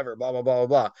 smartest kid ever, blah blah blah blah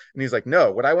blah. And he's like,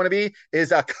 no, what I want to be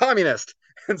is a communist.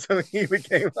 And so he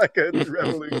became like a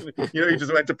revolution. He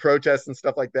just went to protests and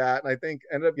stuff like that. And I think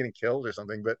ended up getting killed or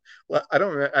something. But well, I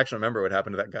don't actually remember what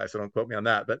happened to that guy, so don't quote me on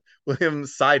that. But William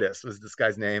Sidis was this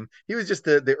guy's name. He was just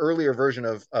the earlier version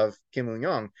of Kim Il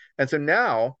Jong. And so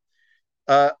now,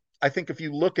 uh, I think if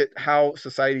you look at how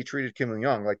society treated Kim Il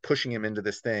Jong, like pushing him into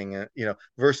this thing,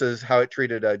 versus how it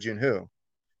treated Jun Ho,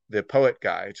 the poet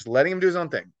guy, just letting him do his own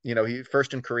thing. He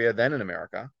first in Korea, then in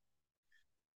America.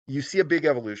 You see a big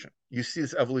evolution. You see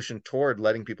this evolution toward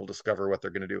letting people discover what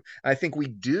they're going to do. And I think we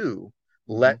do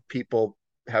Hmm. let people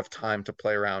have time to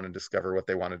play around and discover what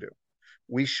they want to do.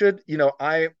 We should,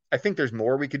 I think there's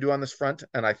more we could do on this front.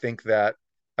 And I think that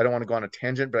I don't want to go on a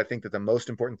tangent, but I think that the most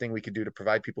important thing we could do to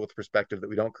provide people with perspective that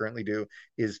we don't currently do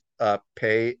is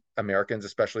pay Americans,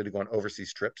 especially to go on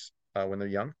overseas trips when they're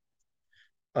young,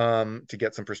 to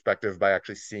get some perspective by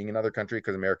actually seeing another country,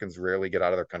 because Americans rarely get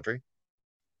out of their country,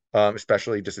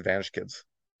 especially disadvantaged kids.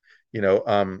 You know,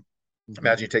 um, Hmm.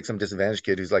 Imagine you take some disadvantaged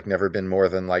kid who's like never been more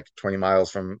than like 20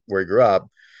 miles from where he grew up,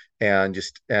 and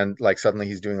like suddenly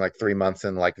he's doing like 3 months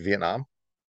in like Vietnam.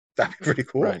 That'd be pretty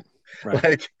cool. Right, right.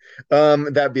 Like,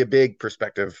 that'd be a big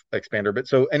perspective expander. But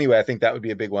so anyway, I think that would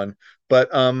be a big one. But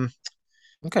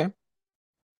Okay.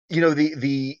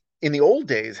 the in the old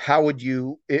days, how would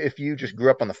you, if you just grew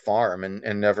up on the farm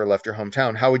and never left your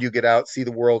hometown, how would you get out, see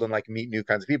the world, and like meet new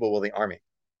kinds of people? Well, the army.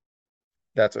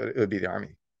 That's what it would be, the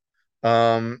army.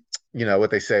 Um,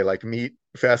 what they say, like meet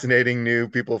fascinating new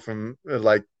people from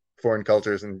like foreign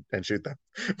cultures and shoot them.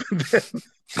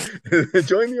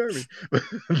 Join the army.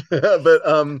 But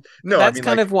no, I That's mean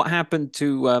kind like of what happened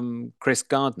to Chris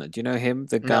Gardner. Do you know him?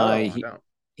 The guy, no, I don't.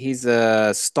 he's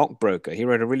a stockbroker. He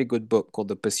wrote a really good book called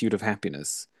The Pursuit of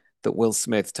Happiness that Will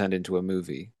Smith turned into a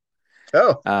movie.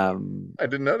 Oh, Um, I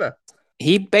didn't know that.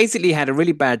 he basically had a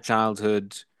really bad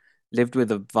childhood, lived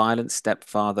with a violent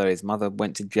stepfather. His mother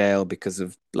went to jail because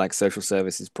of like social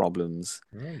services problems,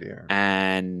 Oh dear.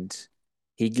 and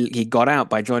he got out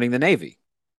by joining the Navy.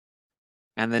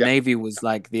 And the Yeah, Navy was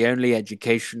like the only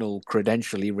educational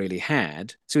credential he really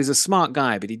had. So he's a smart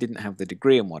guy, but he didn't have the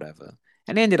degree and whatever.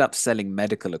 And he ended up selling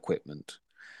medical equipment,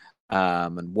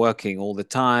 and working all the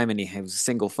time. And he was a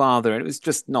single father, and it was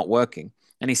just not working.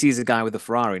 And he sees a guy with a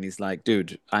Ferrari, and he's like,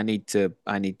 "Dude, I need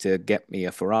to get me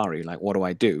a Ferrari. Like, what do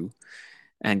I do?"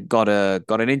 And got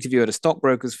an interview at a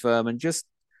stockbroker's firm, and just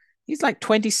he's like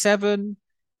 27.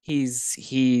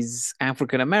 He's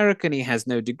African American. He has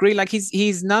no degree. Like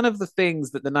he's none of the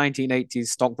things that the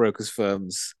 1980s stockbrokers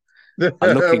firms are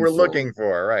looking we're for, looking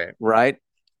for, right. right?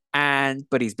 And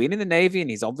but he's been in the Navy, and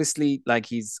he's obviously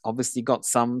got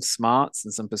some smarts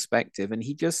and some perspective, and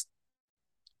he just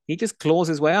claws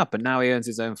his way up, and now he owns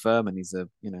his own firm, and he's a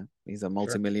Sure.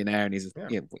 multimillionaire, and he's Yeah.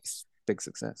 he's big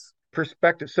success.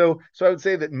 Perspective. So I would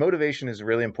say that motivation is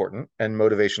really important, and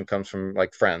motivation comes from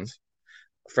like friend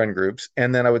groups.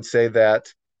 And then I would say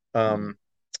that, Mm, um,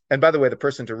 and by the way, the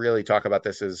person to really talk about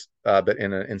this is, but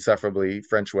in an insufferably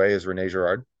French way, is Rene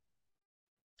Girard.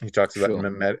 He talks about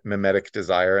sure. mimetic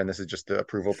desire, and this is just the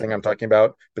approval thing I'm talking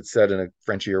about, but said in a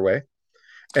Frenchier way.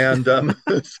 And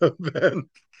so then,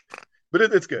 but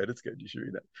it's good. It's good. You should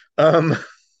read that.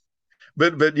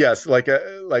 But yes, like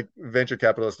venture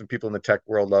capitalists and people in the tech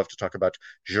world love to talk about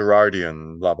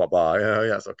Girardian, blah blah blah. Yeah,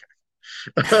 yes, okay.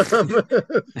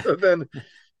 So then,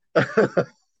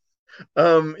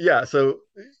 yeah, so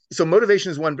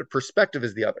motivation is one, but perspective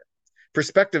is the other.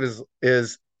 Perspective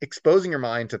is exposing your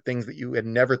mind to things that you had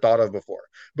never thought of before.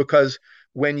 Because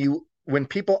when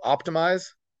people optimize,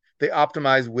 they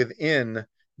optimize within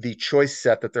the choice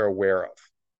set that they're aware of.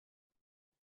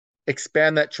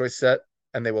 Expand that choice set,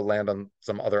 and they will land on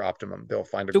some other optimum. They'll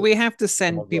find Do we have to a more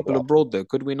send global people optimum. abroad though?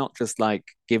 Could we not just like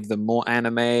give them more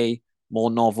anime, more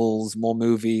novels, more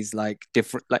movies, like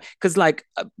different, like, because like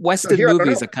So Western here, I don't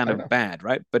movies know. are kind I don't of know. bad,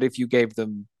 right? But if you gave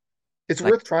them It's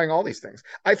like, worth trying all these things.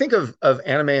 I think of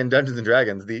anime and Dungeons and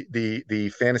Dragons,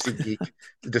 the fantasy geek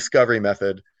discovery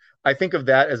method. I think of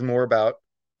that as more about,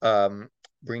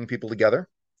 bringing people together.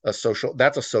 a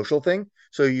social thing.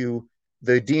 So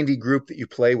the D&D group that you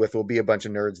play with will be a bunch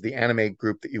of nerds. The anime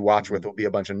group that you watch with Mhm. will be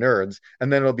a bunch of nerds,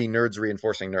 and then it'll be nerds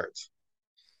reinforcing nerds.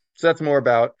 So that's more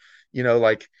about,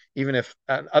 like, even if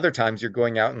at other times you're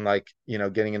going out and, like,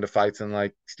 getting into fights and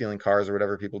like stealing cars or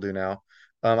whatever people do now.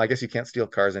 I guess you can't steal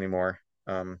cars anymore,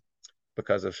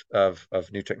 because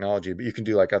of new technology, but you can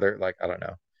do like other, like, I don't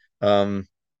know.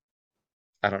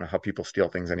 I don't know how people steal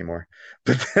things anymore.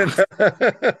 But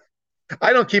then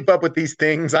I don't keep up with these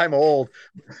things. I'm old.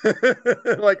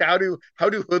 Like, how do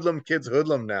hoodlum kids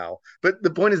hoodlum now? But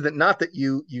the point is that not that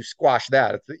you squash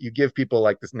that, it's that you give people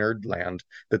like this nerd land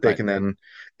that they Right. can then,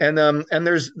 and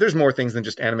there's more things than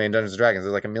just anime and Dungeons and Dragons.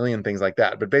 There's like a million things like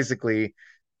that. But basically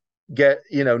get,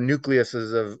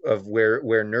 nucleuses of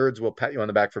where nerds will pat you on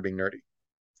the back for being nerdy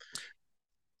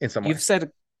in some way. You've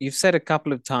said you've said a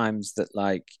couple of times that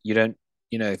like you don't,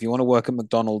 if you want to work at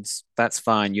McDonald's, that's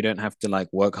fine. You don't have to like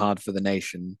work hard for the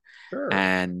nation. Sure.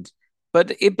 And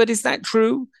but is that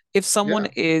true? Yeah.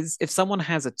 If someone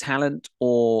has a talent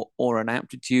or an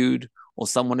aptitude or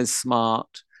someone is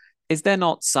smart, is there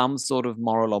not some sort of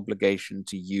moral obligation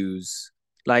to use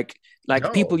like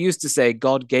people No. used to say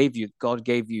God gave you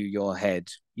your head,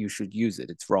 you should use it.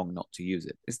 It's wrong not to use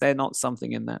it. Is there not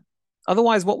something in that?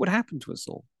 Otherwise, what would happen to us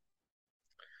all?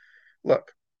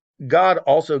 Look, God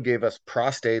also gave us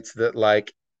prostates that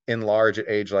like enlarge at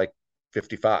age like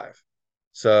 55.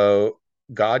 So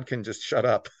God can just shut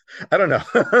up. I don't know.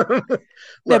 No,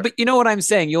 Look, but you know what I'm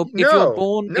saying. no, If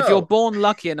you're no, born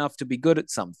lucky enough to be good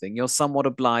at something, you're somewhat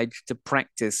obliged to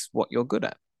practice what you're good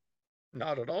at.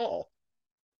 not at all.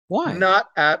 Why? Not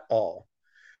at all.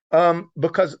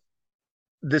 Because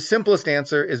the simplest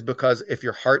answer is because if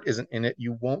your heart isn't in it,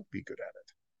 you won't be good at it.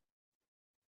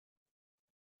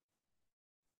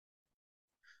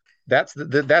 That's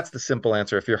the simple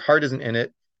answer. If your heart isn't in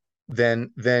it,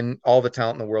 then all the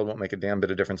talent in the world won't make a damn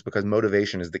bit of difference because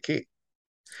motivation is the key.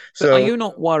 But are So, you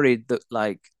not worried that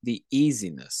like the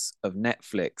easiness of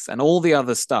Netflix and all the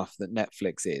other stuff that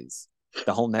Netflix is,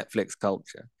 the whole Netflix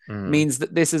culture, mm, means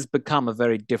that this has become a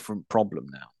very different problem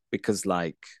now? Because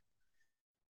like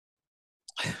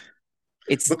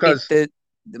because the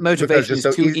because motivation just is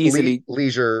so too easily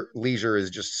leisure is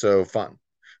just so fun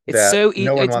that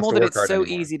no one it's wants more to that work it's hard so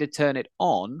anymore. easy to turn it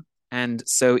on and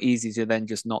so easy to then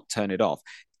just not turn it off.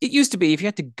 It used to be if you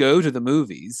had to go to the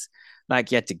movies,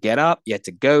 like you had to get up, you had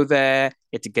to go there,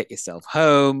 you had to get yourself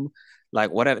home,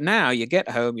 like whatever. Now you get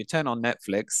home, you turn on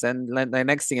Netflix, and the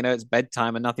next thing you know, it's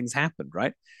bedtime and nothing's happened,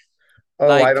 right? Oh,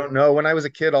 I Like, don't know. When I was a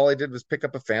kid, all I did was pick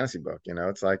up a fantasy book.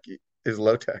 It's like is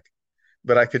low tech,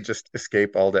 but I could just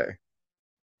escape all day.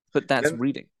 but that's Then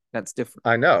reading. That's different.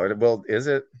 I know. Well, is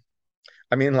it?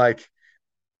 I mean, like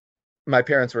my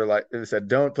parents were like, they said,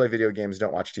 don't play video games,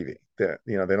 don't watch TV. They'd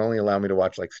only allow me to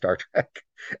watch like Star Trek,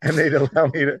 and they'd allow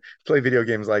me to play video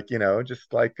games like,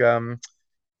 just like 4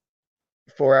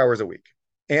 hours a week.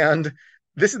 And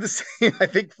this is the same, I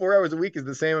think 4 hours a week is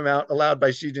the same amount allowed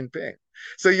by Xi Jinping.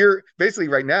 So you're basically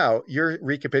right now, you're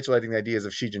recapitulating the ideas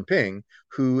of Xi Jinping,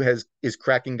 who is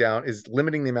cracking down, is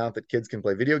limiting the amount that kids can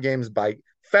play video games by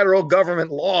federal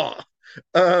government law.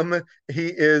 He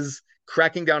is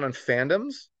cracking down on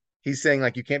fandoms. He's saying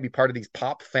like you can't be part of these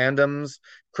pop fandoms,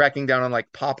 cracking down on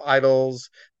like pop idols,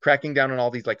 cracking down on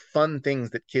all these like fun things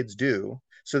that kids do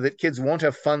so that kids won't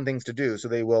have fun things to do. So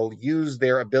they will use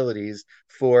their abilities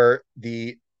for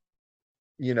the,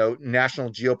 national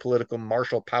geopolitical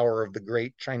martial power of the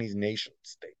great Chinese nation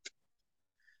state.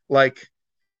 Like,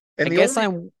 I and the guess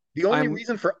only the only I'm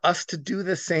reason for us to do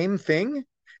the same thing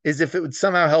is if it would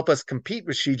somehow help us compete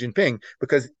with Xi Jinping,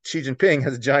 because Xi Jinping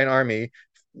has a giant army,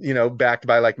 backed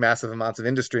by like massive amounts of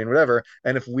industry and whatever.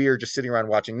 And if we are just sitting around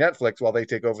watching Netflix while they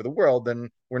take over the world, then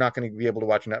we're not going to be able to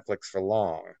watch Netflix for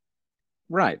long.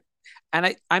 right.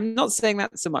 And I'm not saying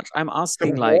that so much. I'm So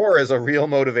asking like war is a real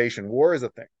motivation. War is a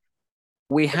thing.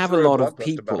 we I just have a wrote a lot blog of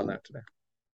post about on people that today.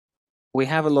 we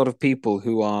have a lot of people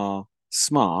who are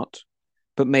smart,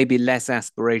 but maybe less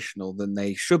aspirational than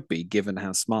they should be, given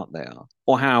how smart they are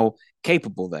or how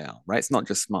capable they are. Right? It's not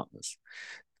just smartness.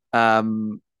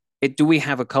 Do we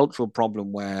have a cultural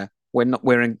problem where we're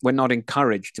not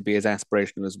encouraged to be as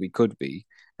aspirational as we could be,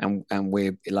 and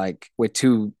we're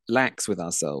too lax with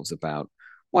ourselves about,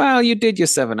 well, you did your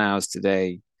 7 hours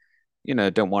today,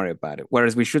 don't worry about it.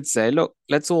 Whereas we should say, look,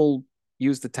 let's all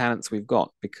use the talents we've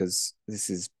got because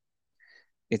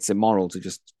it's immoral to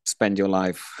just spend your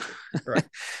life Right. on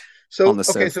So, the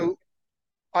okay, sofa. so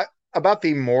I, about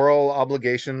the moral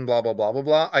obligation, blah, blah, blah, blah,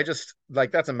 blah. I just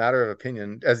like that's a matter of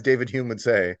opinion, as David Hume would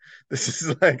say. This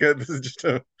is like this is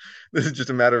just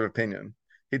a matter of opinion.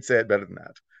 He'd say it better than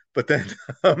that. But then,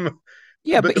 um,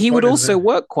 Yeah, But but the he would point is also that,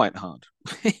 work quite hard.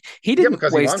 He yeah, didn't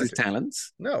because he waste wanted his to.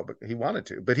 talents. No, but he wanted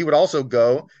to. But he would also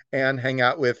go and hang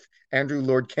out with Andrew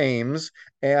Lord Kames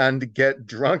and get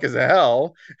drunk as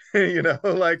hell.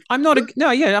 Like, I'm not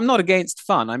against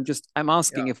fun. I'm yeah,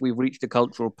 asking if we've reached a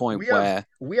cultural point we have where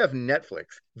we have Netflix.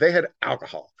 They had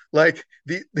alcohol. Like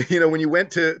when you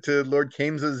went to Lord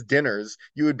Kames's dinners,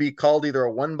 you would be called either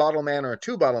a one bottle man or a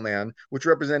two bottle man, which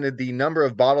represented the number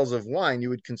of bottles of wine you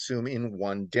would consume in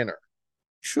one dinner.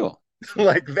 sure, sure.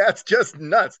 Like that's just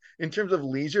nuts. In terms of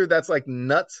leisure, that's like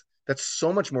nuts. That's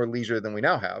so much more leisure than we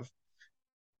now have.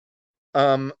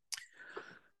 Um,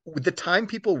 with the time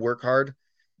people work hard,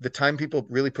 the time people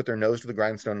really put their nose to the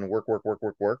grindstone and work, work, work,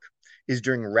 work, work is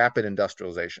during rapid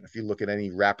industrialization. If you look at any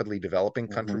rapidly developing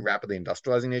country, Hmm. rapidly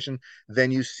industrializing nation,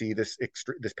 then you see this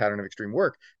pattern of extreme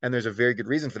work. And there's a very good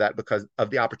reason for that because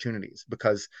of the opportunities.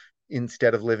 Because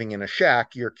instead of living in a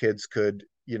shack, your kids could,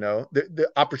 the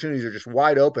opportunities are just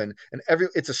wide open and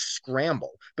it's a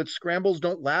scramble. But scrambles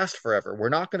don't last forever. We're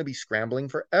not going to be scrambling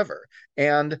forever.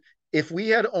 And if we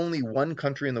had only one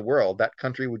country in the world, that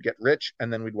country would get rich,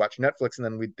 and then we'd watch Netflix, and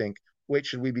then we'd think, wait,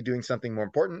 should we be doing something more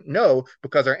important? No,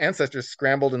 because our ancestors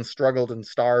scrambled and struggled and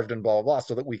starved and blah, blah, blah,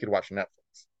 so that we could watch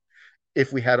Netflix.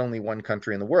 If we had only one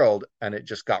country in the world and it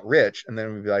just got rich, and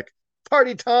then we'd be like,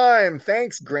 party time.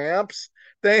 Thanks, Gramps.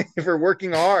 Thank you for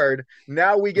working hard.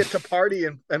 Now we get to party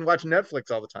and watch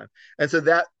Netflix all the time. And so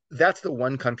that's the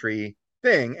one country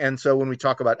thing. And so when we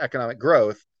talk about economic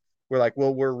growth, we're like,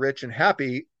 well, we're rich and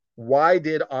happy. Why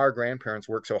did our grandparents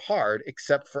work so hard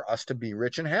except for us to be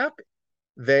rich and happy?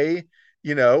 They,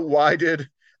 why did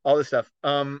all this stuff?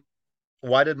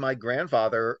 Why did my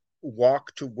grandfather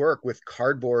walk to work with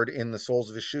cardboard in the soles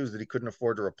of his shoes that he couldn't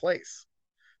afford to replace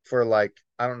for like,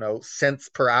 I don't know, cents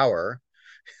per hour,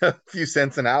 a few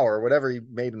cents an hour, whatever he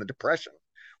made in the Depression?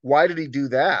 Why did he do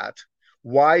that?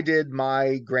 Why did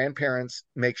my grandparents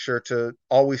make sure to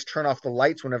always turn off the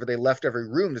lights whenever they left every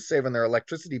room to save on their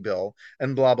electricity bill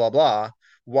and blah, blah, blah?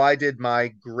 Why did my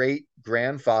great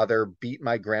grandfather beat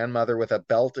my grandmother with a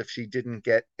belt if she didn't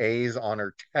get A's on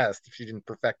her test, if she didn't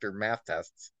perfect her math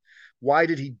tests? Why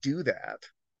did he do that?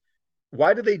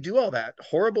 Why did they do all that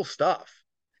horrible stuff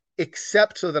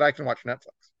except so that I can watch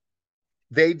Netflix?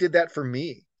 They did that for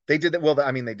me. They did that. Well,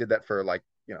 I mean, they did that for like,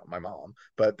 my mom,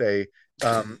 but they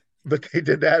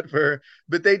did that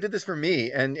but they did this for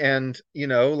me. And,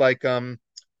 like,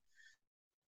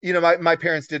 my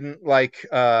parents didn't like,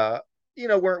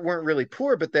 weren't really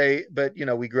poor, but,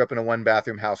 we grew up in a one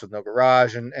bathroom house with no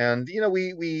garage. And,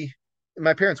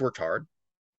 my parents worked hard.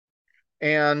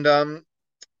 And,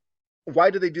 why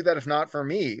did they do that if not for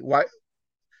me? Why,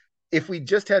 if we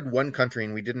just had one country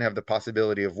and we didn't have the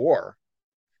possibility of war,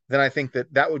 then I think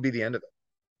that would be the end of it.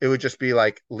 It would just be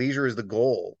like leisure is the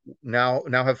goal. Now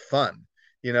have fun.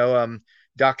 You know,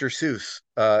 Dr. Seuss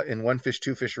in One Fish,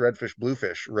 Two Fish, Red Fish, Blue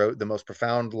Fish wrote the most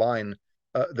profound line,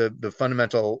 the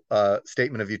fundamental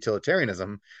statement of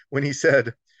utilitarianism when he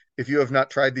said, "If you have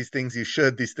not tried these things, you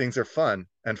should. These things are fun,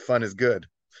 and fun is good."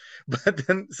 But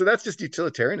then, so that's just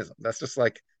utilitarianism. That's just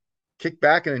like kick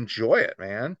back and enjoy it,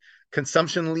 man.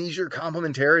 Consumption, leisure,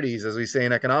 complementarities, as we say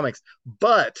in economics.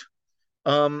 But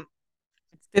um,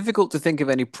 It's difficult to think of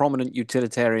any prominent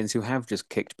utilitarians who have just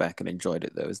kicked back and enjoyed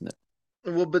it, though, isn't it?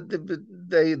 well, but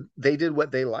they did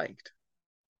what they liked.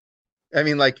 I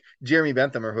mean, like Jeremy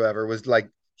Bentham or whoever was like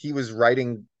he was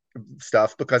writing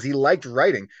stuff because he liked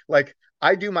writing. Like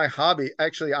I do my hobby.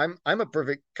 Actually, I'm a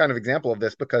perfect kind of example of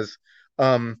this because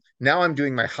now I'm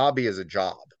doing my hobby as a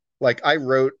job. Like I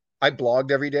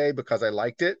blogged every day because I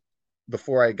liked it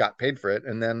before I got paid for it,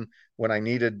 and then when I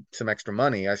needed some extra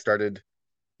money, I started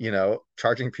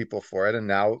charging people for it, and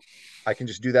now I can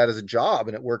just do that as a job,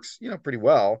 and it works pretty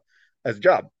well as a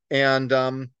job. And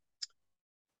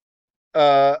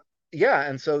uh yeah,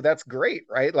 and so that's great,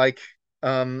 right? Like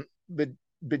but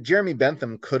Jeremy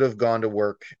Bentham could have gone to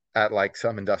work at like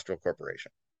some industrial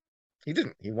corporation. He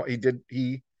didn't.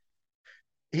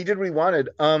 He did what he wanted.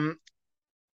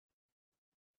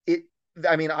 It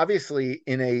I mean, obviously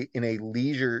in a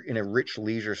rich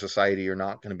leisure society, you're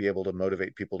not going to be able to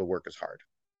motivate people to work as hard.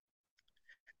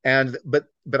 And but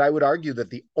I would argue that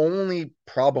the only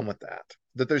problem with that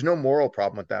there's no moral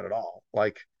problem with that at all.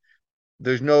 Like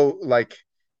there's no like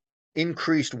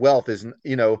increased wealth is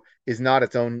not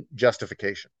its own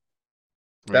justification.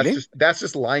 Really? That's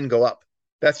just line go up.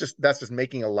 That's just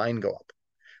making a line go up.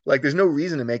 Like there's no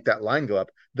reason to make that line go up.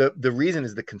 The reason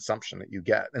is the consumption that you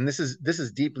get. And this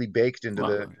is deeply baked into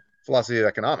the Well, philosophy of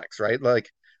economics, right?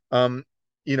 Like um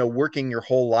working your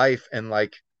whole life and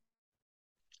like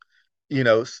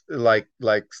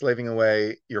like slaving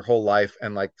away your whole life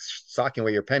and like socking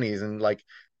away your pennies and like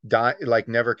die, like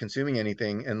never consuming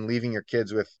anything and leaving your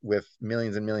kids with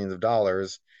millions and millions of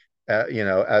dollars.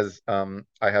 As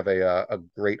I have a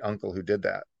great uncle who did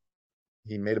that.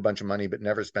 He made a bunch of money but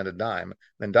never spent a dime,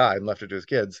 then died and left it to his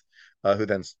kids, who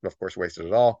then, of course, wasted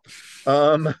it all,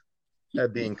 um,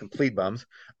 being complete bums.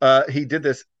 He did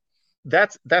this.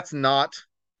 That's not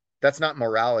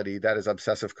morality. That is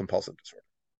obsessive compulsive disorder.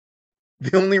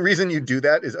 The only reason you do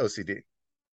that is OCD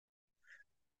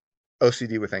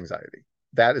with anxiety.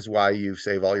 That is why you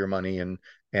save all your money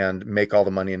and make all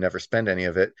the money and never spend any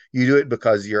of it. You do it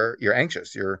because you're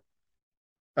anxious. You're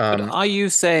But um are you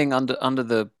saying under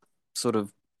the sort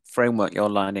of framework you're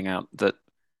lining out that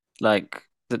like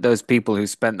that those people who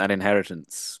spent that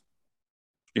inheritance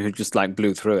who just like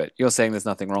blew through it, you're saying there's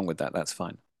nothing wrong with that. That's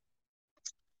fine.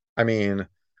 I mean,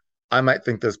 I might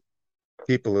think those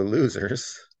people are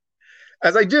losers.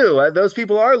 As I do, those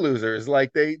people are losers.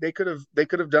 Like they could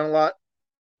have done a lot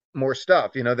more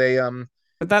stuff. They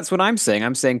But that's what I'm saying.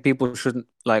 I'm saying people shouldn't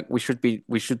like we should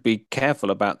be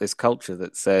careful about this culture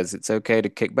that says it's okay to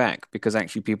kick back because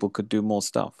actually people could do more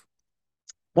stuff.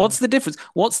 What's well, the difference?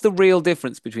 What's the real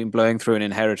difference between blowing through an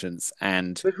inheritance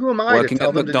and but who am I to working tell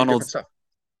at them to do different McDonald's? stuff?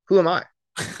 Who am I?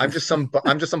 I'm just some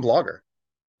blogger.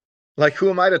 Like who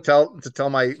am I to tell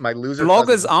my loser Bloggers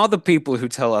cousins? are the people who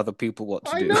tell other people what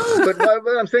to I do. know,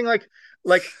 but I'm saying like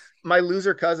my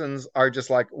loser cousins are just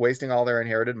like wasting all their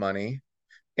inherited money,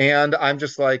 and I'm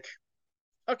just like,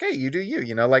 okay, you do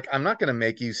you. Like I'm not going to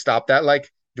make you stop that.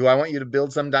 Like, do I want you to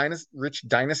build some rich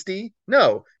dynasty?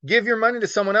 No, give your money to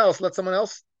someone else. Let someone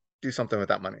else do something with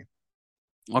that money.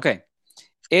 Okay.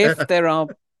 If there are,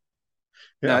 no,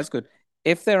 Yeah, it's good.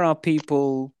 If there are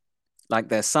people like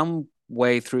there's some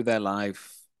way through their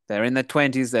life, they're in their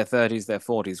 20s, their 30s, their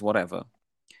 40s, whatever,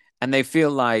 and they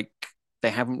feel like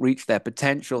they haven't reached their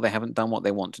potential, they haven't done what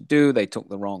they want to do, they took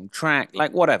the wrong track,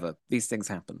 like whatever, these things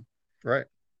happen. right.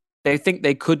 They think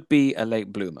they could be a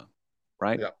late bloomer,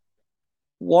 right? Yeah,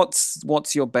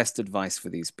 What's your best advice for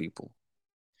these people?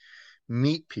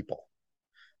 meet people.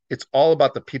 It's all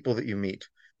about the people that you meet.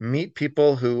 Meet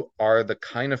people who are the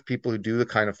kind of people who do the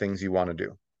kind of things you want to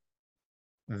do.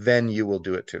 Then you will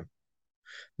do it too.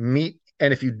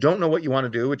 And if you don't know what you want to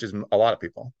do, which is a lot of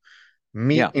people,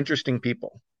 meet Yeah. interesting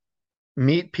people.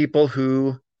 Meet people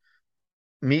who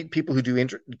meet people who do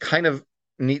kind of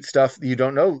neat stuff that you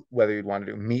don't know whether you'd want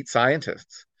to do. Meet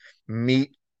scientists,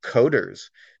 meet coders,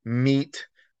 meet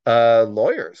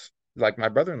lawyers, like my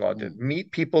brother-in-law did. Mm.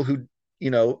 Meet people who,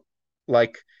 you know,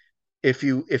 like if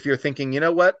you're thinking, you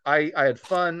know what, I had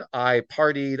fun, I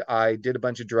partied, I did a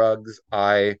bunch of drugs,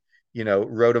 I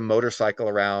rode a motorcycle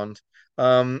around.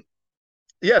 Um,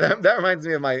 yeah, that reminds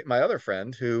me of my other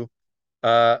friend who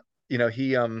uh,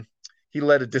 he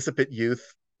led a dissipate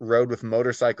youth, rode with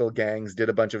motorcycle gangs, did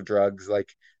a bunch of drugs, like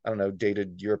I don't know,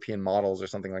 dated European models or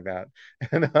something like that,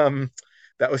 and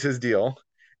that was his deal.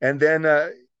 And then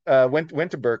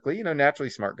went to Berkeley, naturally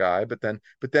smart guy, but then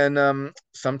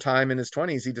sometime in his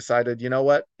 20s he decided, you know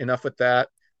what, enough with that.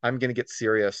 I'm gonna get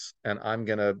serious and I'm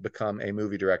gonna become a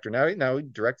movie director. Now he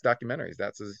directs documentaries.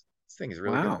 That's his thing. He's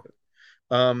really good at Wow. it.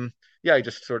 Yeah, he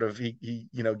just sort of he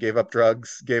gave up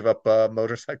drugs, gave up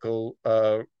motorcycle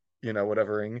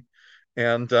whatevering,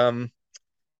 and then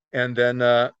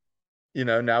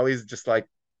now he's just like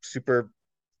super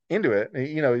into it.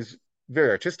 He's a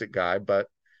very artistic guy, but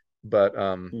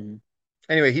Mhm.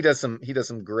 anyway, he does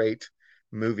some great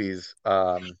movies.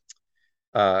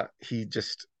 He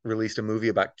just released a movie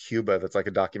about Cuba that's like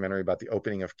a documentary about the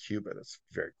opening of Cuba. That's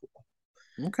very cool.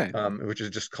 Okay. Which is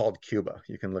just called Cuba.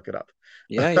 You can look it up.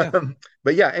 Yeah, yeah.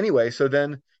 But yeah, anyway, so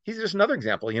then he's just another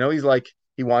example. He's like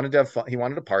he wanted to have fun, he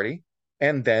wanted to party,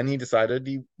 and then he decided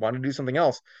he wanted to do something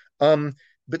else. Um,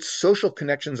 but social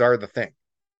connections are the thing.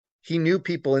 He knew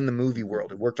people in the movie Mhm.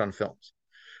 world who worked on films,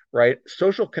 right?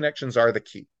 Social connections are the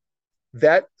key.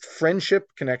 That friendship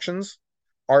connections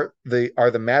are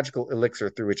the magical elixir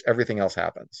through which everything else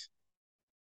happens.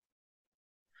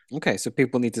 Okay, so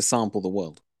people need to sample the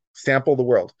world. Sample the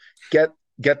world. Get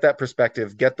that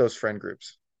perspective, get those friend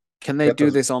groups. Can they Get do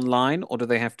those this online, or do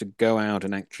they have to go out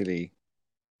and actually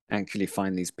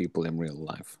find these people in real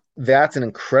life? That's an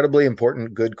incredibly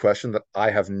important, good question that I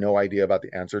have no idea about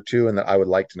the answer to, and that I would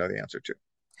like to know the answer to,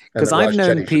 and Because that I've Raj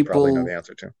known Chetty should probably know the people,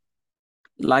 answer to.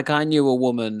 like I knew a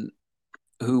woman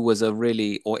who was a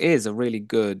really, or is a really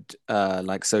good,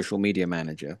 like social media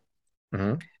manager.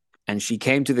 Hmm. And she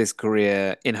came to this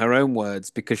career in her own words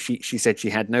because she said she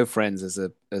had no friends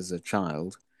as a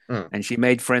child, Mm, and she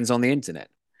made friends on the internet.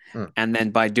 mm. And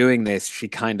then by doing this, she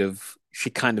kind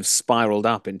of spiraled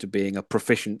up into being a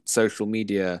proficient social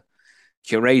media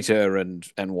curator and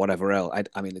whatever else.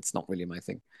 I mean, it's not really my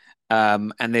thing.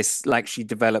 And this, like, she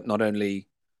developed not only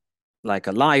like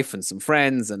a life and some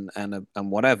friends and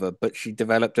whatever, but she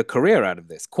developed a career out of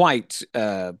this quite,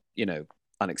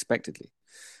 unexpectedly.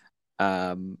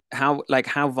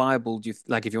 How viable do you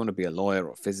like if you want to be a lawyer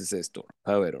or a physicist or a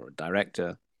poet or a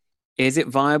director? Is it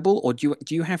viable, or do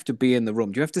you have to be in the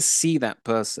room? Do you have to see that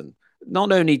person,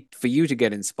 not only for you to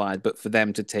get inspired, but for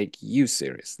them to take you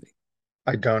seriously?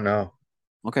 I don't know.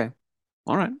 Okay,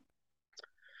 all right,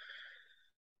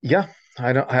 Yeah,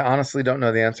 I honestly don't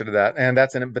know the answer to that. And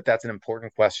that's an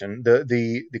important question.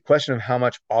 The question of how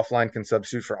much offline can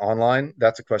substitute for online,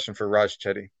 that's a question for Raj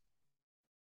Chetty.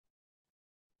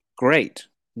 great.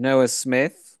 Noah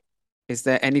Smith, is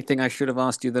there anything I should have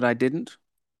asked you that I didn't?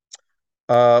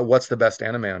 What's the best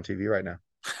anime on TV right now?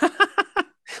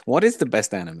 What is the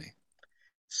best anime?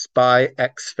 Spy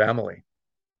X Family.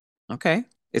 Okay,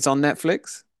 it's on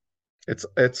Netflix.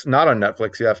 It's not on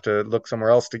Netflix. You have to look somewhere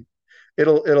else to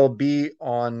it'll be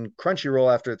on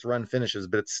Crunchyroll after its run finishes,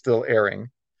 but it's still airing.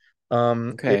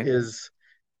 It Okay, is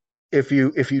if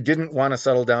you didn't want to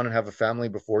settle down and have a family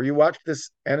before you watch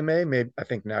this anime, maybe I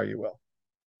think now you will.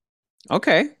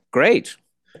 okay, great.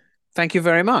 Thank you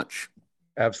very much.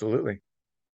 Absolutely.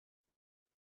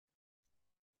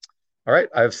 All right,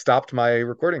 I've stopped my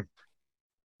recording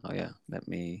Oh yeah, let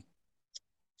me.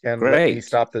 and let me Great.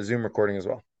 stop the Zoom recording as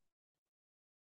well.